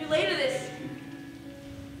 Maybe later this.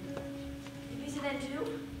 You busy then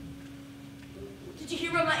too? Did you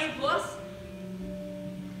hear about my A+?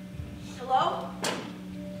 Hello?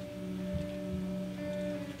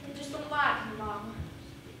 They just don't like me, Mama.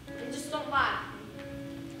 They just don't like me.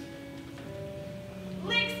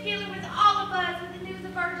 Lickskiller was all abuzz with the news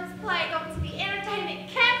of Virgil's play going to the entertainment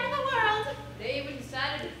capital of the world. They even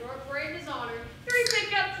decided to throw a parade in his honor. 3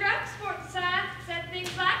 pickup trucks, sporting signs, said things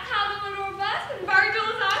like Hollywood or bust, and Virgil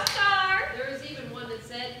is our star. There was even one that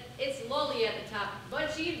said, it's Lolly at the top,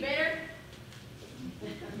 but she's better.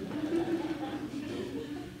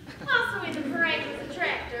 Also in the parade was a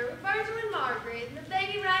tractor with Virgil and Margaret and the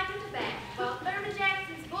baby riding to back, while Thurman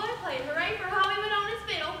Jackson's boy played hooray for Hollywood on his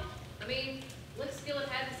fiddle. I mean, Lick Skillet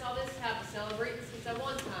hadn't saw this happen celebrating since at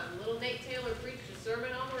one time little Nate Taylor preached a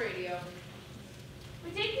sermon on the radio. We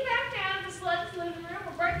take you back down to the Sludge's living room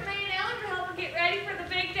where Berkeley and Ellen to help her get ready for the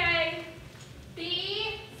big day.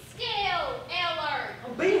 Be still, Eller.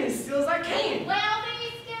 I'm being as still as I can. Well, be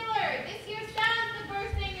stiller. This year's sound's the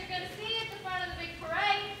first thing you're going to see at the front of the big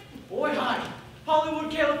parade. Boy, hi. Hollywood,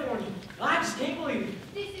 California. I just can't believe it.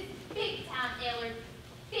 This is big time, Eller.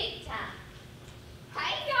 Big time.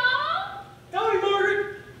 Hey, y'all. Tell me,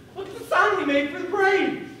 Margaret, what's the sign we made for the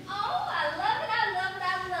parade? Oh, I love it, I love it, I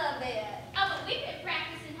love it. Oh, but we've been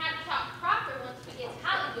practicing how to talk proper once we get to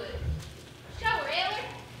Hollywood. Show her, Eller.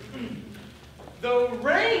 The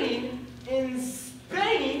rain in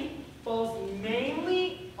Spain falls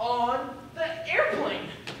mainly on the airplane.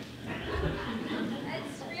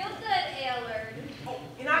 That's real good, Eller. Oh,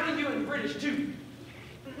 and I can do it in British, too.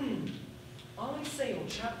 I say on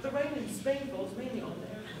chap, the rain in Spain falls mainly on the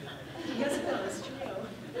airplane. Yes, it does, you know.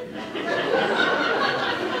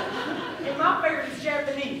 And my favorite is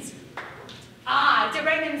Japanese. Ah, the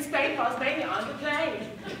rain in Spain falls mainly on the plane.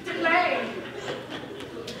 The plane.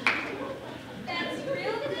 That's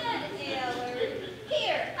real good, Eller.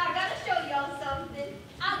 Here, I gotta show y'all something.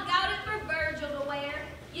 I got it for Virgil to wear.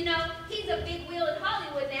 You know, he's a big wheel in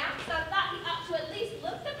Hollywood now, so I thought he ought to at least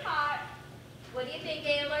look the part. What do you think,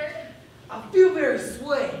 Eller? I feel very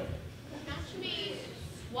sweaty. Don't you mean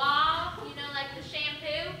suave? You know, like the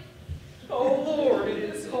shampoo? Oh, Lord, it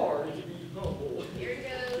is hard to be humble. Here it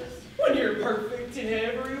goes. When you're perfect in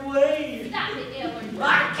every way. Stop it, Eller.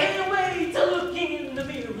 I can't wait to look in the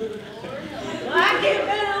mirror. I get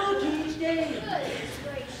better look each day. Goodness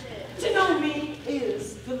gracious. To know me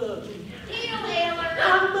is to love me. Deal, Eller.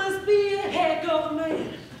 I must be a heck of a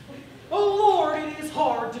man. Oh, Lord, it is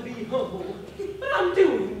hard to be humble. But I'm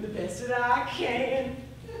doing the best that I can.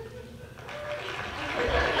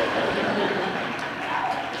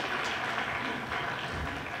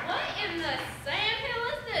 What in the sandhill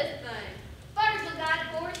is this thing? Virgil got it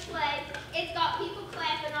for his play. It's got people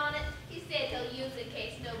clapping on it. He said he'll use it in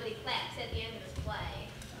case nobody claps at the end of his play.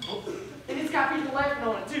 Oh, and it's got people laughing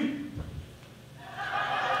on it, too. In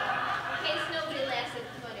case nobody laughs at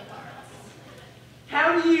the funny parts.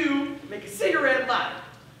 How do you make a cigarette lighter?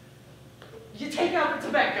 You take out the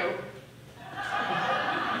tobacco.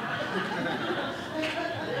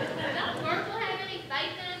 Does Virgil have any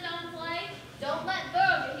faith in his own play? Don't let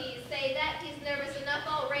Virgil say that. He's nervous enough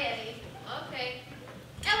already. Okay.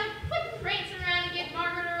 Ellen, quit prancing around and get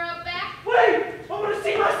Margaret her robe back. Wait! I want to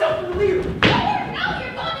see myself in the mirror. Edward, no,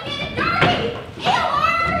 you're going to get it dirty!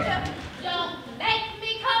 Edward! Don't make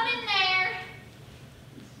me come in there.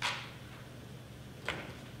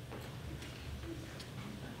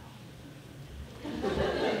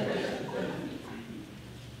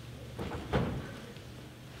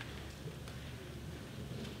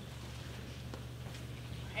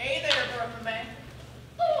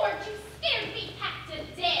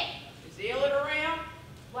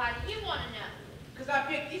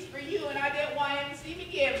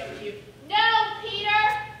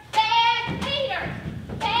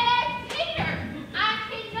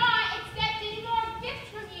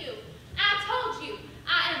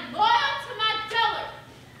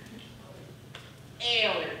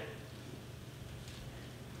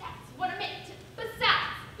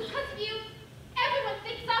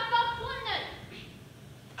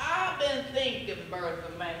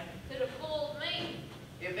 Bertha, man. Could have fooled me.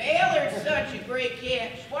 If Ayler's such a great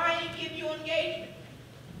catch, why didn't he give you engagement?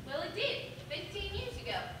 Well, it did, 15 years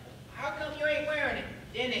ago. How come you ain't wearing it?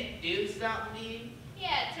 Didn't it do something to you?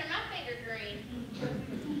 Yeah, it turned my finger green.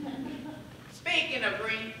 Speaking of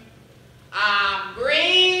green, I'm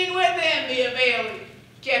green with envy of Ayler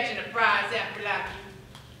catching a prize after like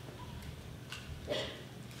you.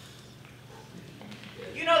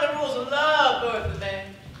 You know the rules of love, Bertha,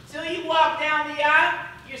 man. Till you walk down the aisle,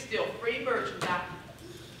 you're still free merchandise.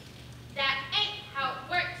 That ain't how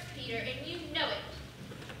it works, Peter, and you know it.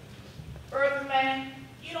 Bertha, man,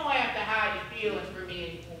 you don't have to hide your feelings for me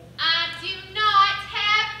anymore. I do not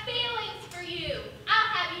have feelings for you. I'll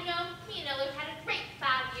have you know, me and Ella had a great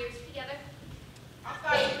 5 years together. I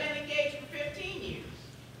thought you'd been engaged for 15 years.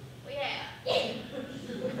 We have.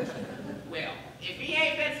 Well, if he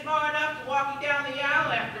ain't been smart enough to walk you down the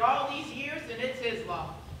aisle after all these years, then it's his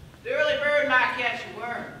loss. The early bird might catch a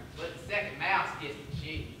worm, but the second mouse gets the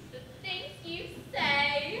cheese. The things you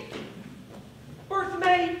say. Bertha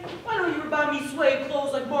May, why don't you buy me suede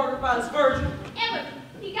clothes like Margaret buys Virgil? Ella,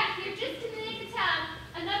 he got here just in the nick of time.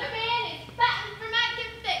 Another man is fighting for my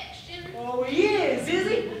conviction. Oh, he is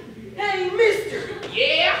he? Hey, mister,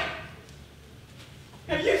 Yeah?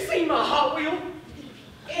 have you seen my Hot Wheel?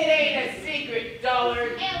 It ain't a secret,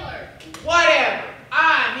 dullard. Eller, Whatever.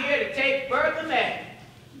 I'm here to take Bertha May.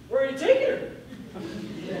 Where are you taking her?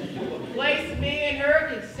 To a place me and her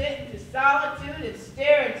can sit into solitude and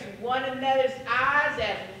stare into one another's eyes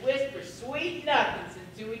as we whisper sweet nothings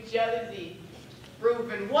into each other's ears.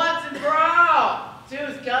 Proving once and for all,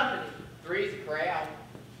 two's company, three's a crowd.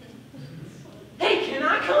 Hey, can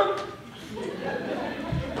I come?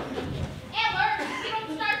 Eller, if you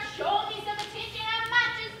don't start showing me some attention, I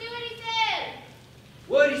might just do what he said.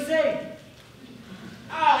 What'd he say?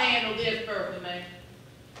 I'll handle this, Bertha May.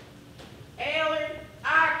 Ayler,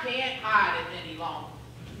 I can't hide it any longer.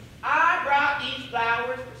 I brought these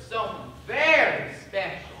flowers for someone very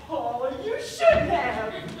special. Oh, you should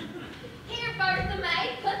have. Here, Bertha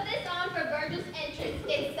May, put this on for Virgil's entrance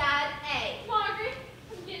inside A. Margaret,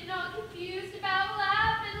 I'm getting all confused about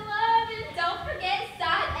life and love, and don't forget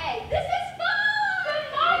side A. This is fun,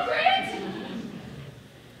 Margaret!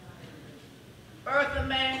 Bertha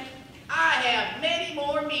May, I have many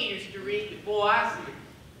more meters to read before I see her.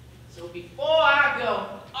 So before I go,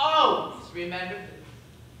 always remember this.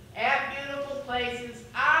 At beautiful places,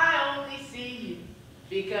 I only see you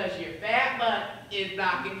because your fat butt is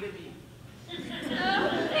blocking the view.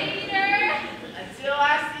 Oh, Peter! Until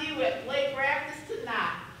I see you at play practice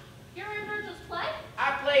tonight. You're in Virgil's play?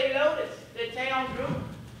 I played Lotus, the town group.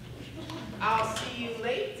 I'll see you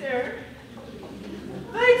later.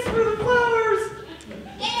 Thanks for the flowers.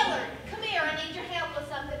 Eller, come here, I need your help with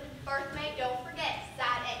something. Bertha May, don't forget,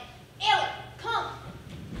 side A. Eller, come!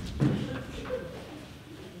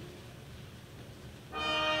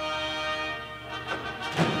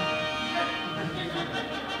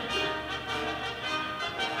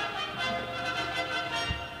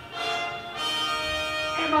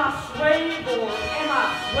 Am I swayed or am I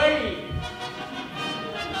swayed?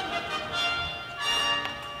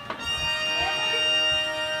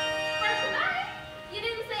 Bertha May, you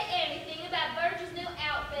didn't say anything about Virgil's new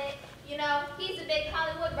outfit. You know, he's a big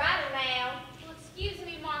Hollywood writer now. Well, excuse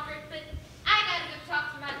me, Margaret, but I gotta go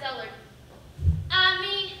talk to my dullard. I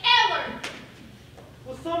mean, Eller!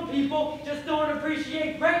 Well, some people just don't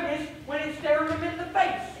appreciate greatness when it's staring them in the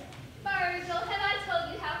face. Virgil, have I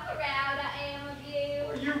told you how proud I am of you?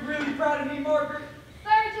 Are you really proud of me, Margaret?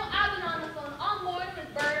 Virgil, I've been on the phone all morning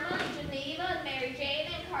with Burma and Geneva and Mary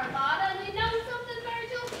Jane and Carlotta, and you know something,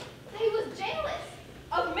 Virgil? They was jealous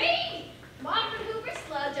of me! Margaret Hoover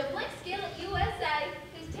Sludge of Lickskillet, USA,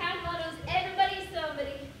 whose town motto is everybody's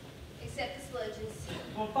somebody, except the Sludges.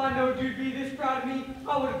 Well, if I knowed you'd be this proud of me,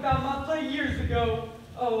 I would have found my play years ago.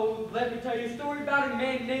 Oh, let me tell you a story about a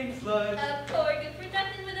man named Sludge. A poor good for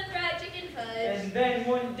nothing with a fried chicken fudge. And then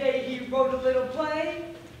one day he wrote a little play.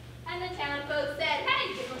 And the town folks said,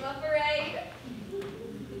 hey, give him a parade.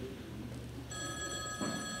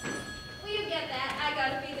 Will you get that? I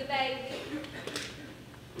gotta be the baby.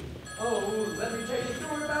 Oh, let me tell you a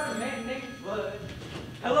story about a man named Sludge.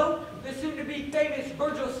 Hello, the soon-to-be famous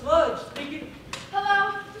Virgil Sludge speaking.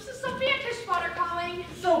 Hello, this is Sophia Tishwater calling.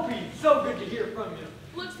 Soapy, so good to hear from you.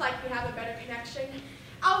 Looks like we have a better connection.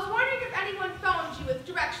 I was wondering if anyone phoned you with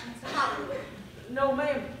directions to Hollywood. No,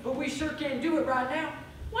 ma'am, but we sure can't do it right now.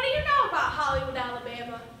 What do you know about Hollywood,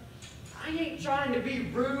 Alabama? I ain't trying to be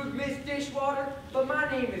rude, Miss Dishwater, but my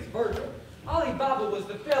name is Virgil. Ali Baba was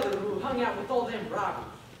the fella who hung out with all them robbers.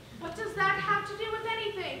 What does that have to do with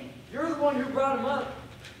anything? You're the one who brought him up.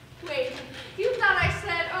 Wait, you thought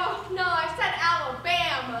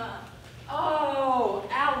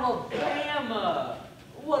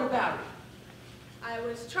I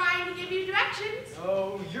was trying to give you directions.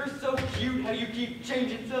 Oh, you're so cute how you keep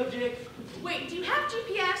changing subjects. Wait, do you have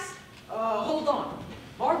GPS? Hold on.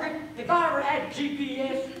 Margaret, have I ever had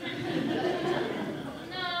GPS?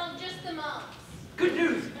 No, just the mumps. Good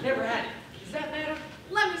news, never had it. Does that matter?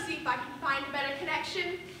 Let me see if I can find a better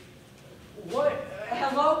connection. What?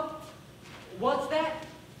 Hello? What's that?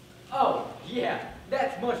 Oh, yeah,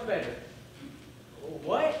 that's much better.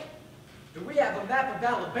 What? Do we have a map of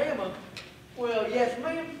Alabama? Well, yes,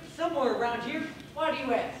 ma'am. Somewhere around here. Why do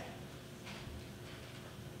you ask?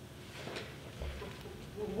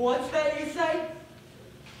 What's that you say?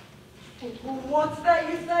 What's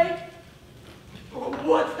that you say?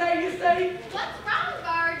 What's that you say? What's wrong,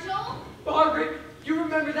 Virgil? Margaret, you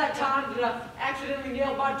remember that time that I accidentally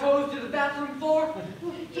nailed my toes to the bathroom floor?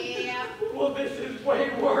 Yeah. Well, this is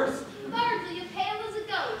way worse. Virgil, you pale as a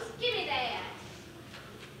ghost. Give me that.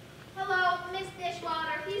 Hello, Miss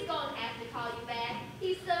Dishwater. He's going to have to call you back.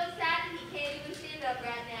 He's so excited he can't even stand up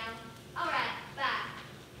right now. All right, bye.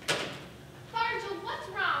 Virgil, what's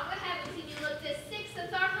wrong? I haven't seen you look this sick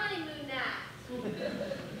since our honeymoon night.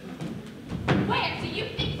 Where do you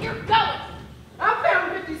think you're going? I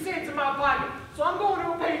found 50 cents in my pocket, so I'm going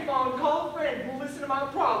to a payphone and call a friend who'll listen to my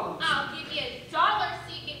problems. I'll give you $1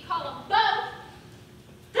 so you can call them both.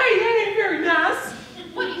 Hey, that ain't very nice.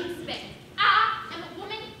 What do you expect? I am a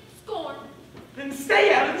woman scorned. Then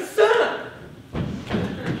stay out of the sun.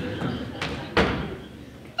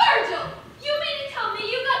 Virgil, you mean to tell me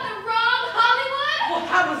you got the wrong Hollywood? Well,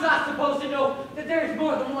 how was I supposed to know that there's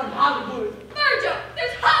more than one Hollywood? Virgil,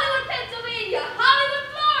 there's Hollywood, Pennsylvania, Hollywood,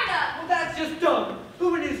 Florida. Well, that's just dumb.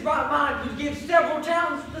 Who in his right mind would give several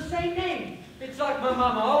towns the same name? It's like my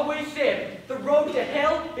mama always said, the road to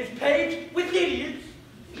hell is paved with idiots.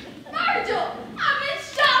 Virgil, I'm in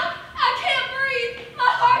shock. I can't breathe. My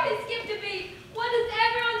heart has skipped a beat. What is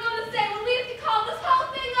everyone going to say when we have to call this whole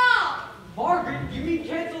thing off? Margaret, you mean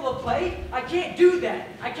cancel a play? I can't do that.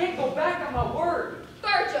 I can't go back on my word.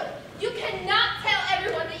 Virgil, you cannot tell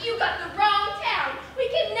everyone that you got the wrong town. We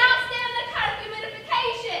cannot stand that kind of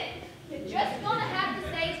humidification. You're just going to have to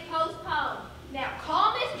say it's postponed. Now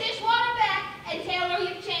call Miss Dishwater back and tell her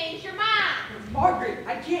you've changed your mind. Margaret,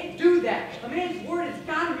 I can't do that. A man's word has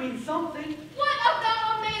got to mean something. What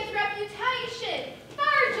about a man's reputation?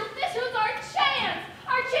 Virgil, this was our chance.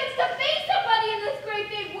 Our chance to be somebody in this great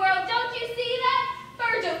big world. Don't you see that?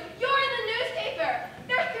 Virgil, you're in the newspaper.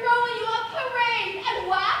 They're throwing you a parade. And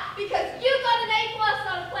why? Because you got an A+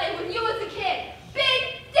 on a play when you was a kid.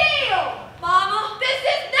 Big deal. Mama? This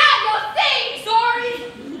is not your thing. Sorry!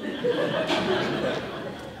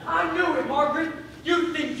 I knew it, Margaret.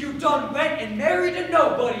 You think you done went and married a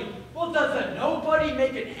nobody. Well, does a nobody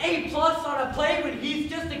make an A+ on a play when he's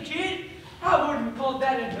just a kid? I wouldn't call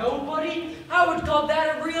that a nobody. I would call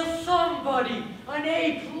that a real somebody. An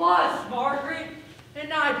A+, Margaret.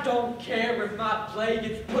 And I don't care if my play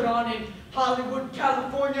gets put on in Hollywood,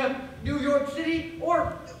 California, New York City,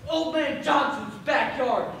 or Old Man Johnson's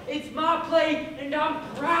backyard. It's my play, and I'm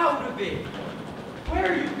proud of it.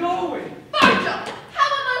 Where are you going? Virgil, how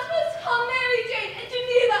am I supposed to call Mary Jane and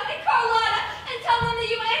Geneva and Carlotta and tell them that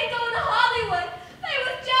you ain't going to Hollywood? They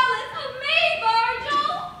was jealous of me, Virgil.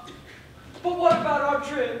 But what about our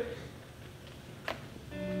trip?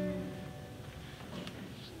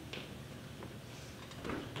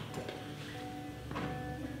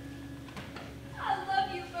 I love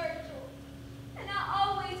you, Virgil, and I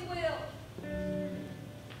always will.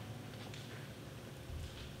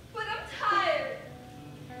 But I'm tired.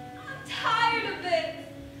 I'm tired of this.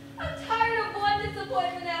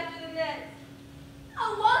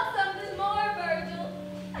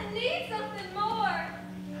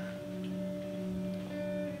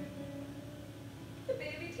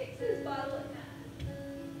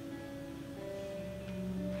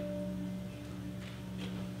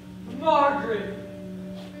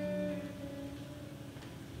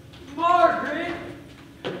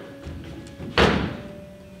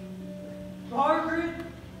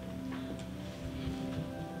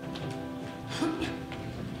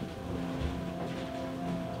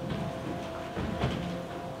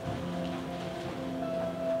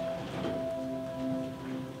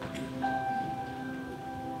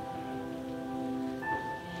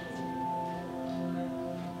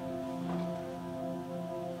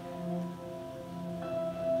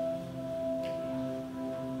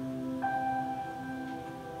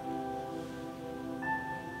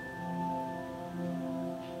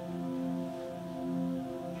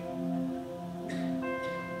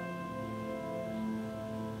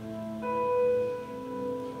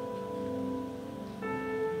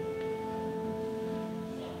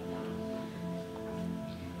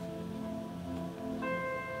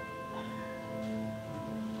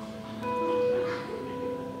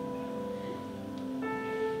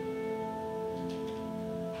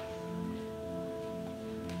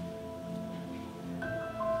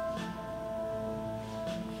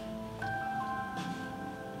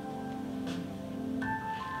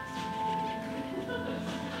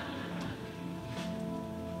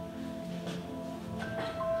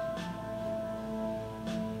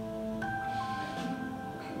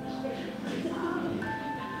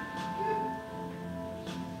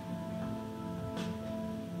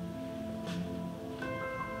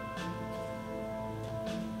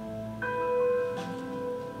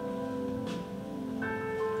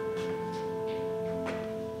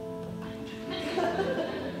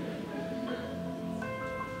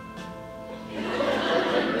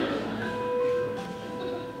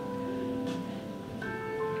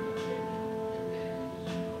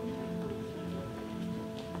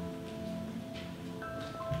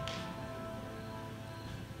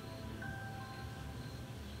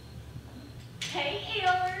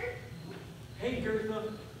 Hey,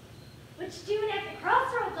 Gertha. What you doing at the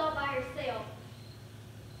crossroads all by yourself?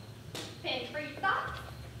 Pen for your thoughts?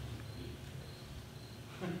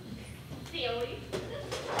 Silly.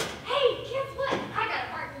 Hey, guess what? I got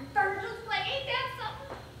a part in Virgil's play. Ain't that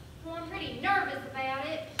something? Well, I'm pretty nervous about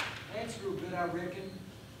it. That's real good, I reckon.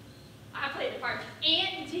 I played the part of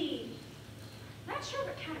Aunt T. Not sure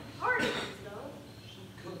what kind of part it is, though. She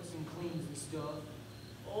cooks and cleans and stuff.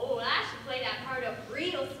 Oh, I should play that part up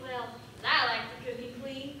real swell. 'Cause I like to cook and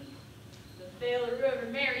clean. The fella who ever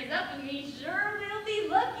marries up with me sure will be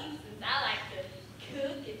lucky, since I like to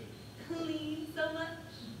cook and clean so much.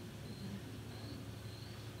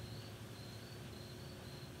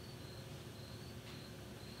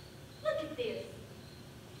 Look at this.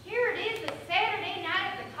 Here it is, a Saturday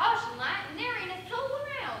night at the caution light, and there ain't a soul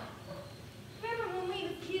around. Remember when we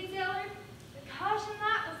was kids, Eller? The caution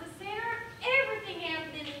light was the center of everything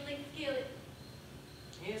happening in Lick Skillet.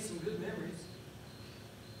 Yeah, some good memories.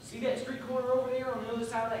 See that street corner over there on the other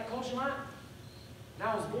side of that caution line? When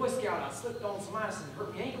I was Boy Scout, I slipped on some ice and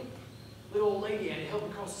hurt my ankle. Little old lady had to help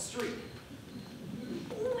me cross the street.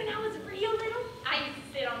 When I was real little, I used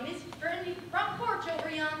to sit on Miss Friendly's front porch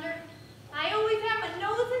over yonder. I always had my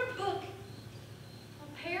nose in a book.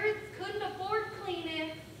 My parents couldn't afford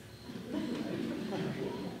Kleenex.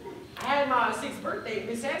 I had my 6th birthday at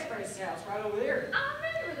Miss Hatspratt's house right over there. I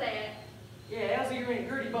remember that. Yeah, Elsie and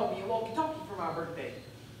Gertie bought me a walkie-talkie for my birthday.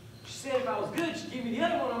 She said if I was good, she'd give me the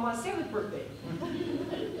other one on my 7th birthday.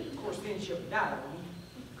 Of course, then she up and died on me.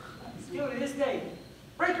 Still to this day.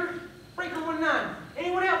 Breaker 19.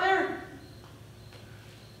 Anyone out there?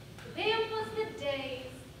 Them was the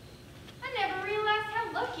days. I never realized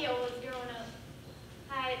how lucky I was growing up.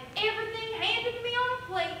 I had everything handed to me on a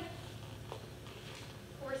plate.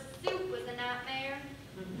 Of course, soup was a nightmare.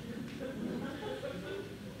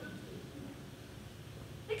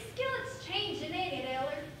 The skillet's changing, ain't it,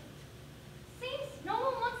 Eller? Seems no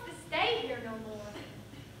one wants to stay here no more.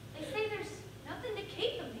 They say there's nothing to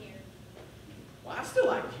keep them here. Well, I still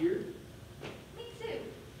like it here. Me too.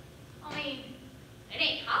 I mean, it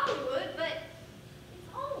ain't Hollywood, but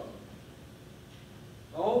it's home.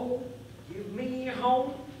 Oh, give me a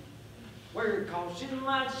home where caution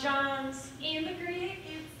light shines. And the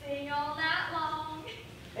crickets sing all night long.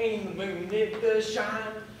 And the moon it does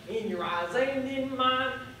shine in your eyes and in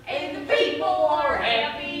mine. And the people are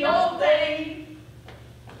happy all day.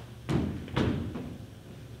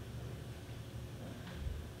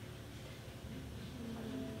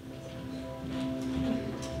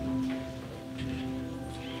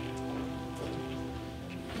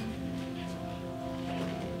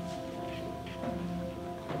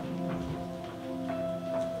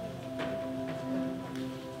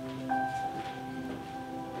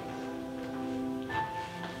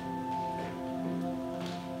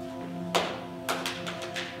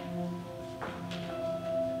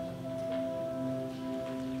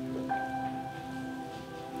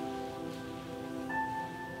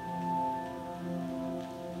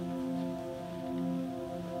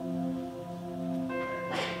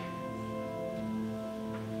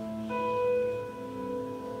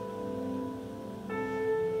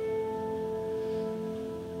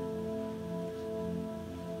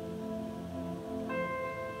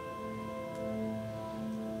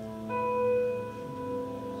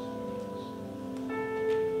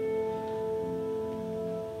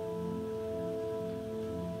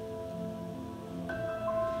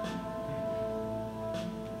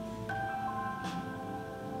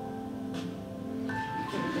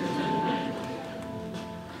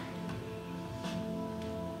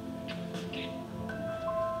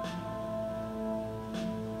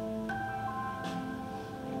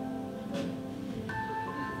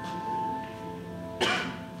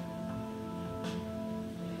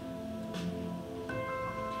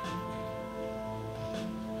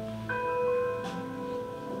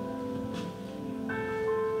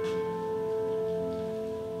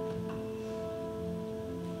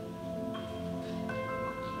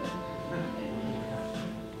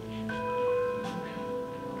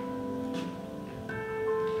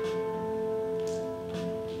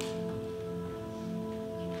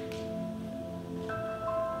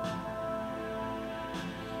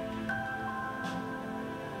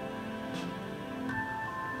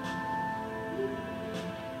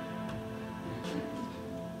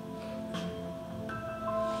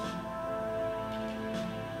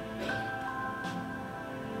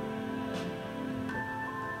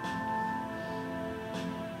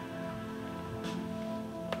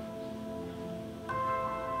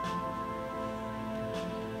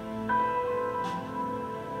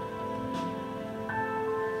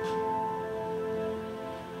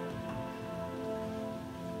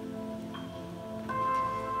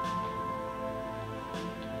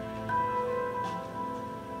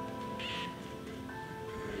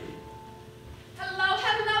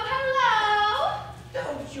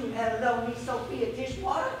 Hello, me Sophia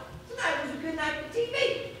Dishwater. Tonight was a good night for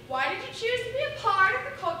TV. Why did you choose to be a part of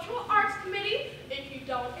the Cultural Arts Committee if you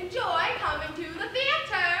don't enjoy coming to the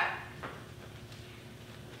theater?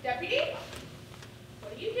 Deputy,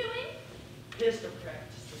 what are you doing? Pistol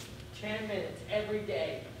practice. 10 minutes every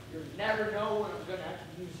day. You never know when I'm gonna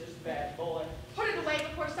have to use this bad boy. Put it away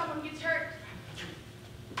before someone gets hurt.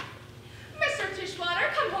 Mr.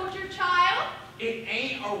 Tishwater, come hold your child. It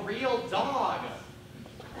ain't a real dog.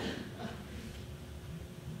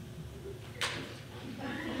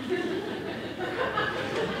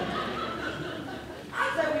 I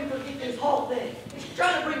say we forget this whole thing.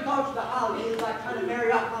 Trying to bring culture to the holiday is like trying to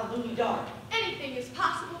marry off my loony daughter. Anything is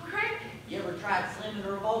possible, Craig. You ever tried slamming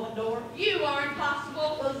a revolving door? You are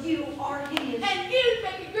impossible. Well, you are hideous. And you'd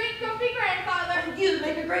make a great grumpy grandfather. And you'd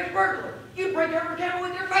make a great burglar. You'd break every camera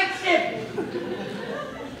with your face stiff.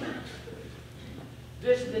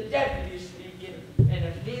 This is the deputy speaking, and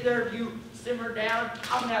if neither of you simmer down,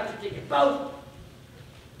 I'm gonna have to take you both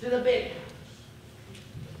to the big house.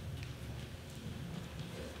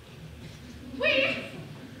 We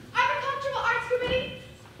are the Cultural Arts Committee,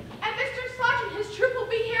 and Mr. Sludge and his troupe will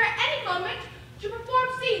be here at any moment to perform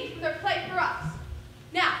scenes from their play for us.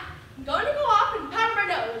 Now, I'm going to go off and powder my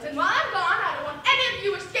nose, and while I'm gone, I don't want any of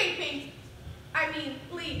you escaping. I mean,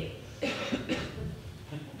 leaving.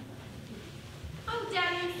 Oh,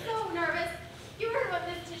 Daddy, I'm so nervous. You heard what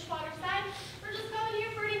Miss Tishwater said. We're just going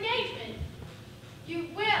here for an engagement. You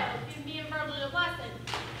will if you me and Virgil a lesson,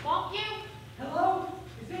 won't you? Hello?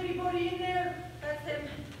 Is anybody in there? That's him.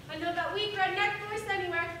 I know that weak redneck voice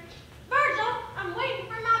anywhere. Virgil, I'm waiting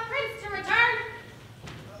for my prince to return.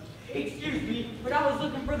 Excuse me, but I was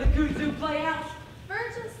looking for the kudzu playhouse.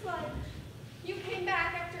 Virgil Sludge, you came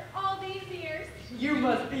back after all these years. You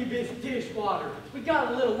must be Miss Dishwater. We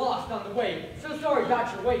got a little lost on the way. So sorry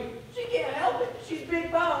about your wait. She can't help it. She's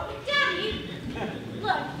big boned. Daddy,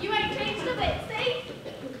 look, you ain't changed a bit, see?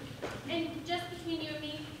 And just between you and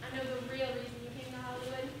me, I know the real reason you came to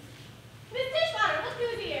Hollywood. Miss Dishwater, look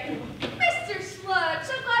who's here. Mr. Sludge,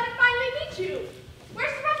 so glad to finally meet you.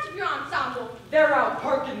 Where's the rest of your ensemble? They're out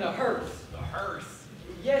parking the hearse. The hearse.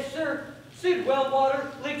 Yes, sir. Sid Wellwater,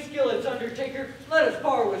 Lick Skillet's undertaker, let us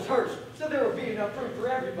borrow his hearse, so there will be enough room for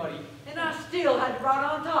everybody. And I still had to ride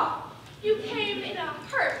on top. You came in a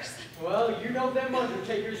hearse. Well, you know them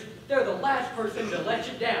undertakers, they're the last person to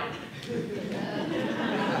let you down.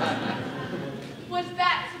 Was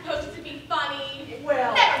that supposed to be funny?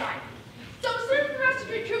 Well, Never mind. So as soon as the rest of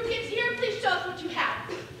your troupe gets here, please show us what you have.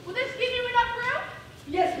 Will this give you enough room?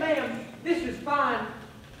 Yes, ma'am, this is fine.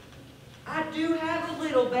 I do have a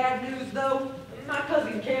little bad news, though. My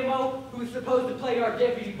cousin Camo, who's supposed to play our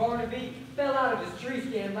Deputy Barnaby, fell out of his tree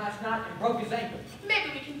stand last night and broke his ankle.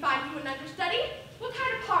 Maybe we can find you an understudy. What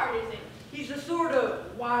kind of part is it? He's a sort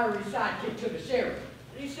of wiry sidekick to the sheriff.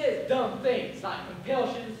 And he says dumb things like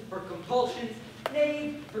compulsions for compulsions,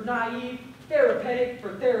 naive for naive, therapeutic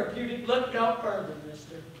for therapeutic. Look no further,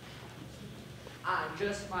 mister. I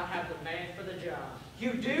just might have the man for the job.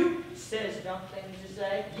 You do? Says dumb things, you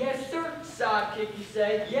say? Yes, sir. Sidekick, you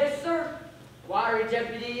say? Yes, sir. Wiry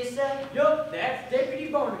deputy, you say? Yup, that's Deputy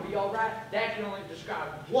Barnaby, all right. That can only describe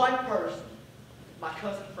one person. My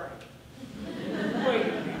cousin Frank. Wait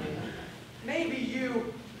a minute. Maybe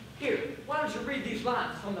you... Here, why don't you read these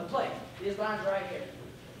lines from the play? These lines right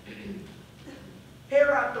here. Here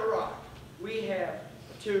at the Rock, we have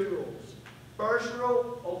 2 rules. First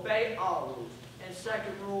rule, obey all rules. And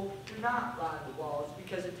second rule, do not line the walls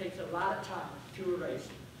because it takes a lot of time to erase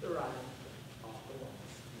the writing off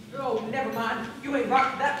the walls. Oh, never mind. You ain't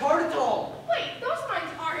rocked that part at all. Wait, those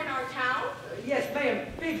lines aren't in our town. Yes, ma'am.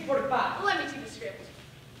 Page 45. Let me see the script.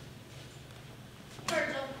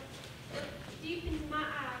 Virgil, look deep into my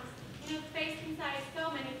eyes. You know, space inside so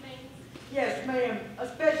many things. Yes, ma'am.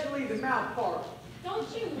 Especially the mouth part. Don't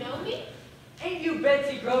you know me? Ain't you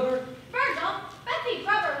Betsy Grover? Virgil, Betsy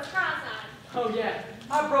Grubber was cross-eyed. Oh, yeah.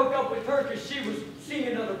 I broke up with her because she was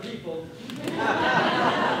seeing other people.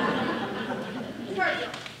 Virgil,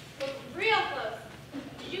 look real close.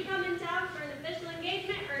 Did you come in town for an official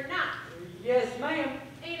engagement or not? Yes, ma'am.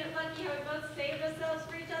 Ain't it lucky how we both saved ourselves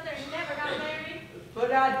for each other and never got married?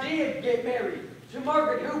 But I did get married to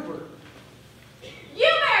Margaret Hooper.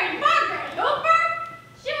 You married Margaret Hooper?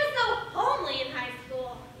 She was so homely in high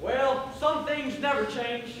school. Well, some things never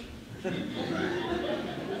change.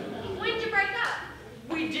 When'd you break up?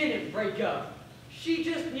 We didn't break up. She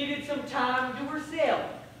just needed some time to herself.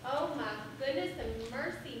 Oh my goodness and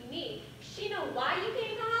mercy me. She know why you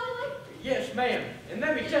came to Hollywood? Yes, ma'am. And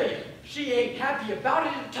let me tell you, she ain't happy about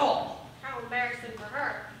it at all. How embarrassing for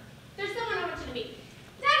her. There's someone I want you to meet.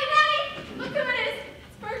 Daddy, Daddy! Look who it is.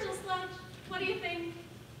 It's Virgil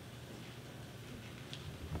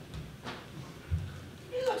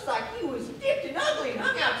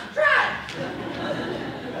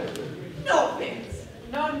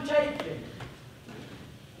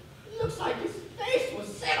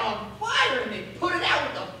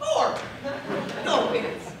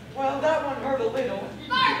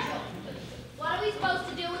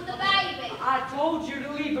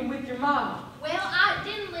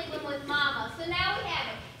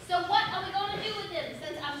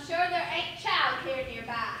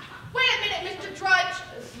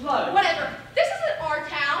Sludge. Whatever. This isn't our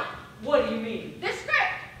town. What do you mean? This script.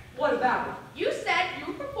 What about it? You said you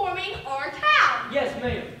were performing our town. Yes,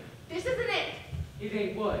 ma'am. This isn't it. It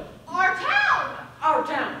ain't what? Our town. Our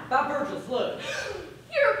Town by Virgil Sludge.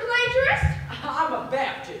 You're a plagiarist. I'm a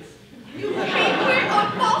Baptist. You came here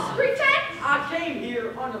on false pretense. I came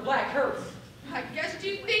here on a black hearse. I guess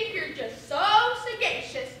you think you're just so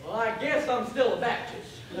sagacious. Well, I guess I'm still a Baptist.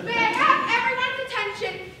 May I have everyone's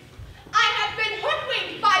attention? I have been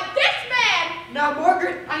hoodwinked by this man. Now,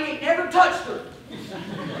 Margaret, I ain't never touched her.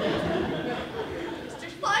 Mr.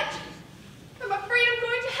 Sludge, I'm afraid I'm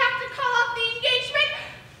going to have to call off the engagement.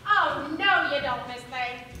 Oh, no you don't, Miss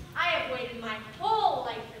May. I have waited my whole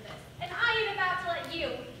life for this, and I ain't about to let you,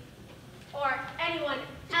 or anyone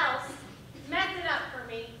else, mess it up for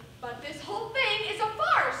me. But this whole thing is a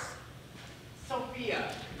farce.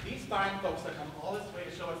 Sophia, these fine folks have come all this way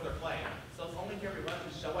to show us their play. So it's only fair we let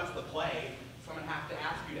them show us the play. So I'm going to have to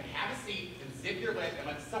ask you to have a seat and zip your lip and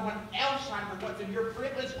let someone else shine for what's in your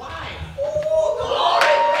privileged life. Oh,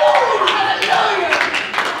 glory, glory, hallelujah!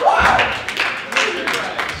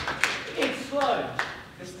 It's Sludge.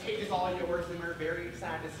 The stage is all yours, and we're very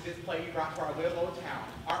excited to see this play you brought to our little old town.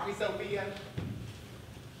 Aren't we, Sophia?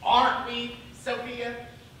 Aren't we, Sophia?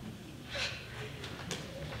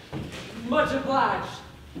 Much obliged.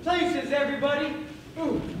 Places, everybody.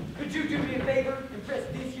 Ooh, could you do me a favor and press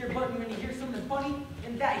this here button when you hear something funny,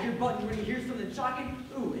 and that here button when you hear something shocking?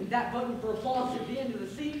 Ooh, and that button for applause at the end of the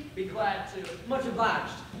scene? Be glad to. Much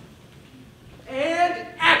obliged. And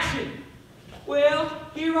action! Well,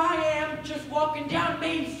 here I am, just walking down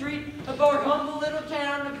Main Street of our humble little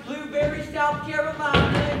town of Blueberry, South Carolina,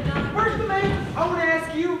 and First of all, I want to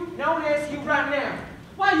ask you, right now,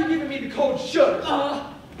 why are you giving me the cold shudder?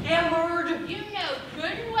 Emmerd. You know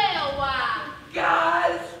good and well why.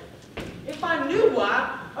 Guys, if I knew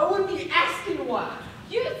why, I wouldn't be asking why.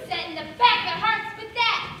 You sat in the back of hearts with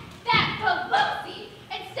that Lucy,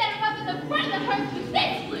 instead of up in the front of the hearts with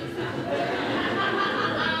this Lucy.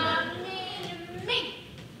 Me.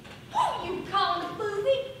 Who you calling a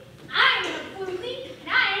floozy? I ain't a floozy, and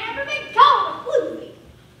I ain't ever been called a floozy.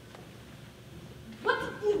 What's a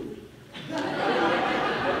floozy?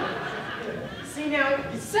 See now,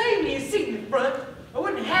 if you saved me a seat in the front, I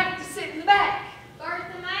wouldn't have to sit in the back.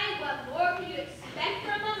 Bertha May, what more can you expect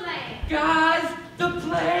from a man? Guys, the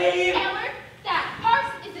play! Eller, that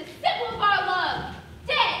horse is a symbol of our love.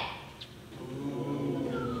 Dead.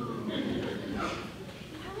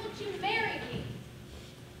 Why won't you marry me?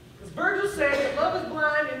 Because Virgil said that love is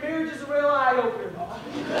blind and marriage is a real eye-opener.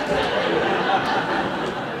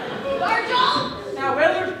 Virgil! Now,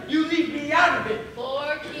 Willard, you leave me out of it.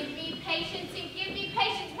 Lord, give me patience and give me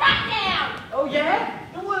patience right now. Oh, yeah?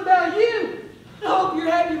 And what about you? I hope you're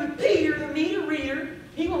happy with Peter, the meter reader.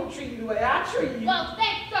 He won't treat you the way I treat you. Well,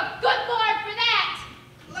 thank the good Lord for that.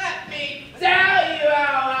 Let me tell you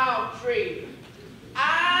how I'll treat you.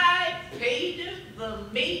 I, Peter, the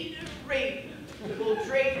meter reader, will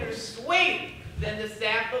treat her sweeter than the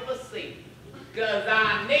sap of a seed. 'Cause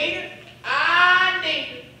I need her, I need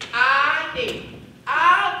her, I need her.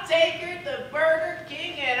 I'll take her to Burger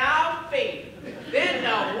King and I'll feed her. Then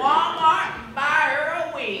to Walmart and buy her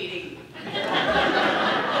a weed eater.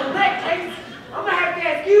 Well, in that case, I'm going to have to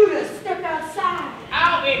ask you to step outside.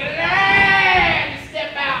 I'll be glad to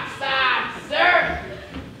step outside, sir.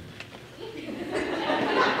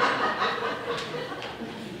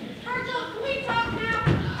 Virgil, can we talk now?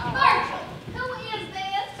 Virgil, who is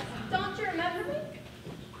this? Don't you remember me?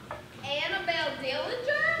 Annabelle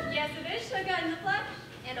Dillinger? Yes, it is. Sugar in the flesh.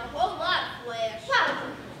 And a whole lot of flesh.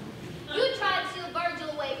 You tried to steal Virgil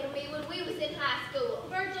away from me when we was in high school.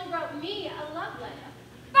 Virgil wrote me a love letter.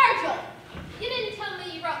 Virgil, you didn't tell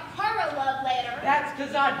me you wrote her a love letter. That's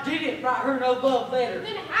because I didn't write her no love letter.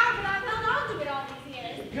 Then how could I have held on to it all these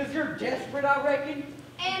years? Because you're desperate, I reckon.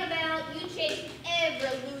 Annabelle, you chased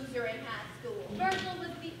every loser in high school. Virgil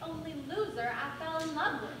was the only loser I fell in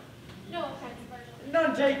love with. No offense, Virgil.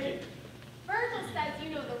 None taken. Virgil says you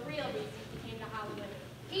know the real reason he came to Hollywood.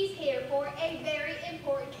 He's here for a very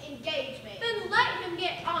important engagement. Then let him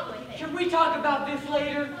get on with it. Can we talk about this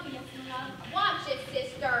later? Oh, yes, my love. Watch it,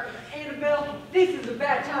 sister. Annabelle, this is a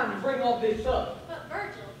bad time to bring all this up. But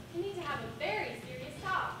Virgil, we need to have a very serious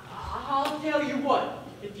talk. I'll tell you what.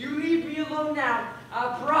 If you leave me alone now,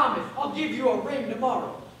 I promise I'll give you a ring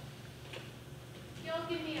tomorrow. You'll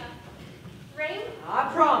give me a ring? I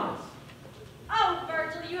promise. Oh,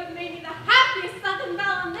 Virgil, you have made me the happiest Southern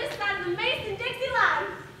belle on this side of the Mason-Dixie line.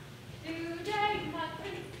 Today, my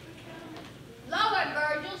prince is coming. Lord,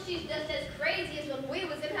 Virgil, she's just as crazy as when we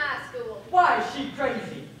was in high school. Why is she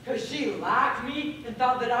crazy? Because she liked me and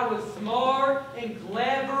thought that I was smart and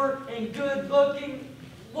clever and good looking.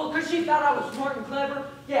 Well, because she thought I was smart and clever,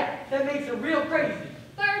 yeah, that makes her real crazy.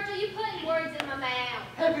 Virgil, you putting words in my mouth.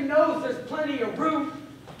 Heaven knows there's plenty of room.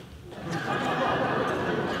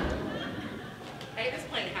 Hey, this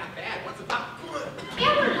plane half bad. What's about?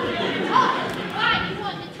 Ellen wanted to talk. Why you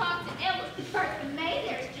want to talk to Ellen? First of May,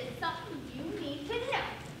 there's just something you need to know.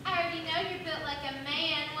 I already know you're built like a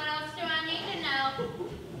man. What else do I need to know?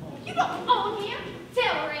 You don't own him.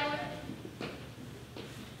 Tell her, Ellen.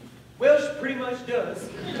 Well, she pretty much does.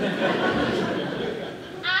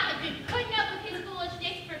 I have been putting up with his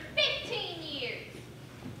foolishness for 15 years.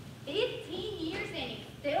 15 years and he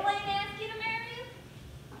still ain't asking to marry you?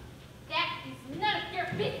 That is none of your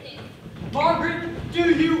business. Margaret,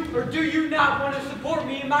 do you or do you not want to support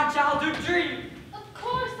me in my childhood dream? Of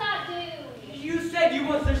course I do. You said you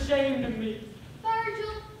was ashamed of me.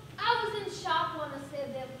 Virgil, I was in shock when I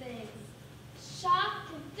said them things. Shock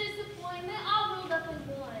and disappointment all rolled up in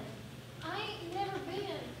one. I ain't never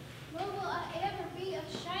been, nor will I ever be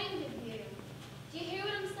ashamed of you. Do you hear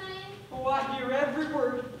what I'm saying? Oh, I hear every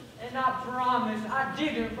word, and I promise I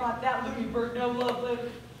didn't write that loony bird no love letter.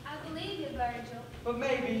 I believe you, Virgil. But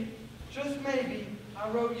maybe, just maybe, I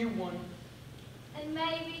wrote you one. And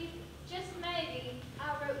maybe, just maybe,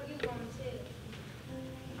 I wrote you one too.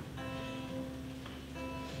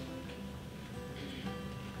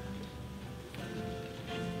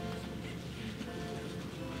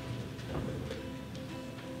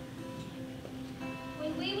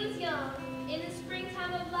 When we was young, in the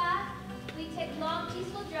springtime of life, we'd take long,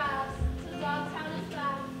 peaceful drives to the dog town and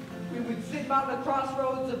fly. We would sit by the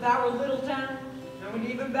crossroads of our little town, knowing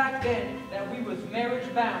even back then that we was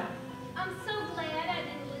marriage bound. I'm so glad I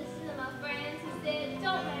didn't listen to my friends who said,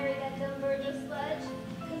 don't marry that dumb Virgil sludge,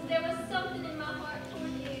 because there was something in my heart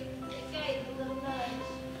toward you that gave a little nudge.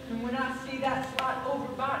 And when I see that slight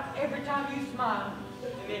overbite every time you smile,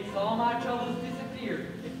 it makes all my troubles disappear,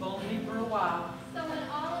 if only for a while. So when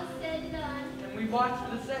all is said and done, And we watch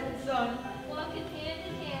the setting sun, walking hand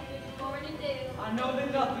in hand through the morning dew, I know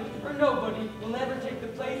that nothing or nobody will ever take the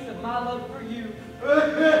place of my love for you.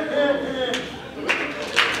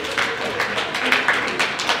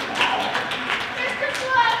 Mr.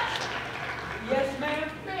 Sludge! Yes, ma'am?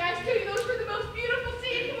 May I tell you those were the most beautiful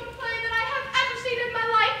scenes of a play that I have ever seen in my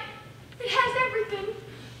life. It has everything.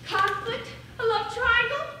 Conflict, a love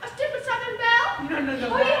triangle, a stupid southern belle. No.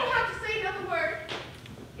 Oh, you don't have to say another word.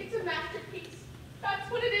 It's a masterpiece. That's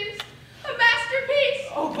what it is. A masterpiece.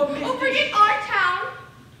 Oh, but Miss... Over in our town.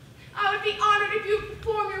 I would be honored if you would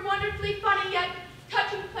perform your wonderfully funny yet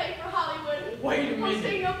touching play for Hollywood. Wait a I'll minute.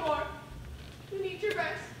 say no more. You need your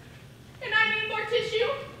rest. And I need more tissue.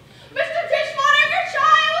 Mr. Tishwater, your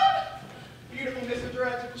child! Beautiful, Mr.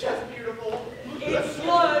 Dredge. Just beautiful. It's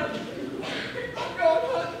Sludge. I'm going,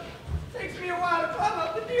 honey. Takes me a while to climb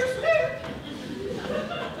up the deer stairs.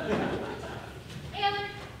 Ellen,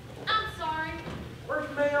 I'm sorry.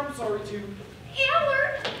 Bertha May, I'm sorry too.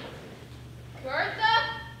 Ellen! Bertha?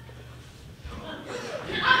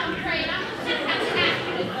 I'm afraid I'm just going to have to ask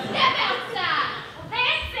you to step outside.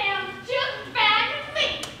 That sounds just bad to me.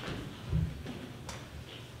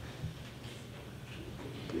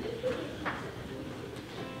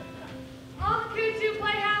 On the Kudzu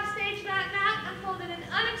Playhouse stage that night unfolded an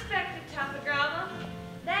unexpected type of drama.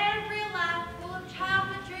 Then real life, full of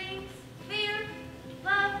childhood dreams, fear,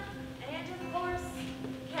 love, and of course,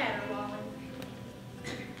 caterwauling.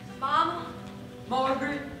 Mama,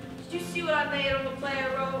 Margaret, did you see what I made on the play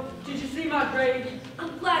I wrote? did you see my grade?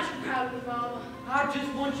 I'm glad you're proud of me, Mama. I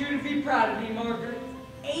just want you to be proud of me, Margaret.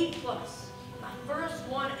 A+, my first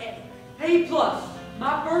one ever. A+,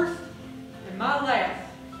 my first and my last.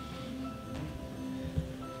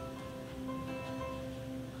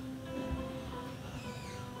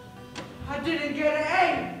 I didn't get an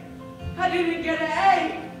A. I didn't get an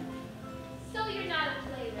A. So you're not a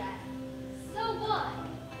playwright. So what?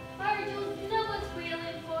 Virgil, you know what's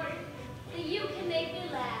really important? That you can make me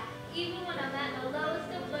laugh, even when I'm at my lowest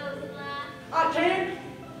of lows in life. I can.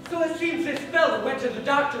 So it seems this fella went to the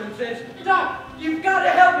doctor and says, Doc, you've got to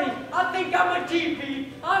help me. I think I'm a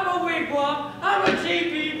teepee. I'm a wigwam. I'm a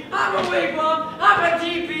teepee. I'm a wigwam. I'm a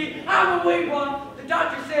teepee. I'm a wigwam. The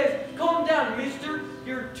doctor says, calm down, mister.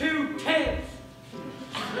 You're too tense.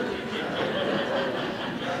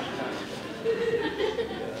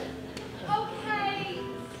 Okay,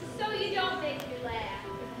 so you don't make me laugh.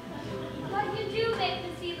 But you do make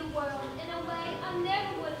me see the world in a way I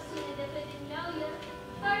never would have seen it if I didn't know you.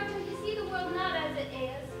 Virgil, you see the world not as it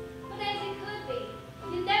is, but as it could be.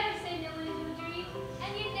 You never say no to a dream,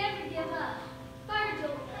 and you never give up.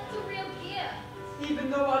 Virgil, that's a real gift. even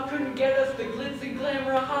though I couldn't get us the glitz and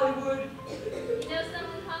glamour of Hollywood. You know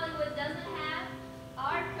something Hollywood doesn't have?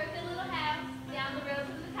 Our crooked little house down the road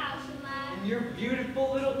from the caution line. And your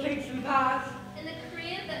beautiful little cakes and pies. And the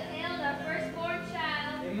crib that held our firstborn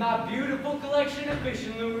child. And my beautiful collection of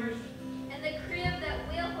fishing lures. And the crib that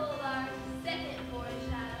will hold our second-born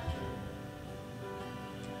child.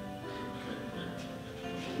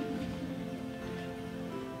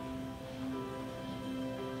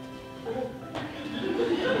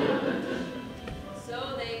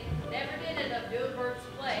 So they never did end up doing Virgil's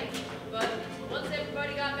play, but once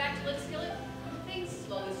everybody got back to Lickskillet, things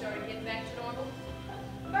slowly started getting back to normal.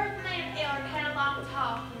 Bertha and Ellard had a long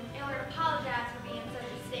talk, and Ellard apologized for being such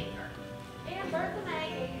a stinker. And Bertha May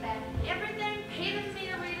gave back everything Peter the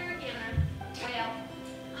meter reader had given her. Well,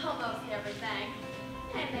 almost everything.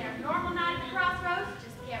 And their normal night at the crossroads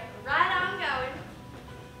just kept right on going.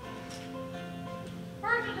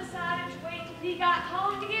 Virgil decided to wait till he got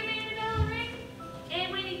home to give Anna Bell a ring.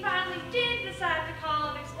 And when he finally did decide to call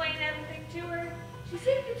and explain everything to her, she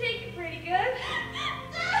seemed to take it pretty good.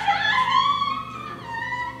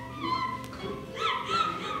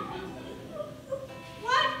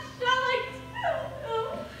 What shall I do?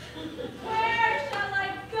 Where shall I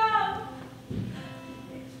go?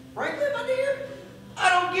 Frankly, my dear, I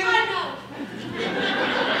don't give I know.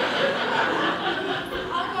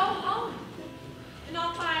 I'll go home, and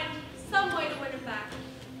I'll find some way to win him back.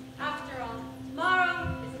 After all,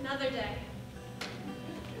 tomorrow is another day.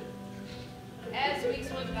 As weeks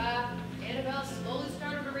went by, Annabelle slowly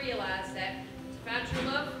started to realize that to find true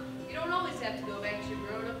love, you don't always have to go back to your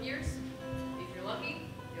grown-up years. If you're lucky,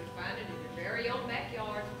 you'll find it in your very own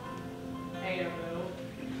backyard. Annabelle,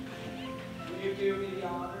 will you do me the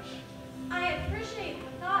honors? I appreciate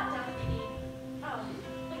the thought, Deputy. Oh,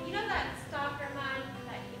 but you know that stalker of mine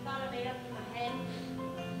that he thought I made up in my head?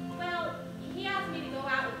 Well, he asked me to go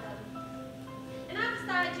out with him, and I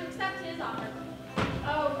decided to accept his offer.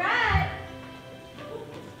 All right.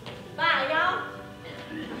 Bye, y'all.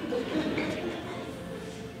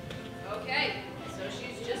 Okay, so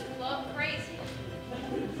she's just plumb crazy.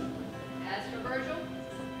 As for Virgil,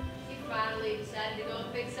 he finally decided to go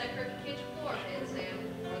and fix that crooked kitchen floor pan Sam.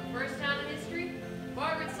 For the first time in history,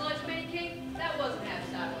 Margaret's sludge mini cake, that wasn't half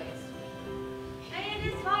sideways.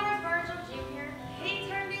 And as far as Virgil Jr., he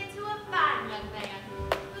turned into a fine young man,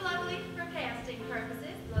 who luckily for casting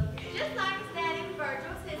purposes looked just like his daddy when Virgil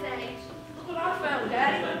was his age. Look what I found,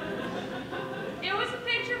 Daddy. It was a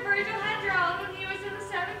picture Virgil had drawn when he was in the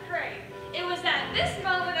 7th grade. It was at this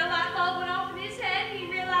moment a light bulb went off in his head and he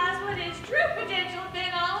realized what his true potential had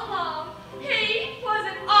been all along. He was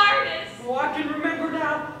an artist. Oh, I can remember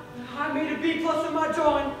now. I made a B+ in my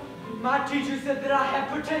drawing. My teacher said that I have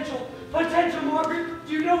potential. Potential, Margaret.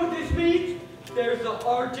 Do you know what this means? There's the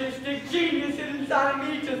artistic genius inside of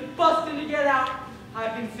me just busting to get out. I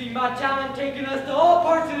can see my talent taking us to all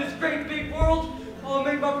parts of this great big world. I'll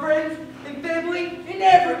make my friends and family and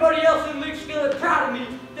everybody else in Lickskillet proud of me.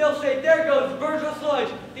 They'll say, there goes Virgil Sludge,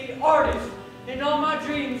 the artist, and all my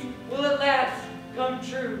dreams will at last come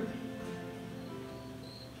true.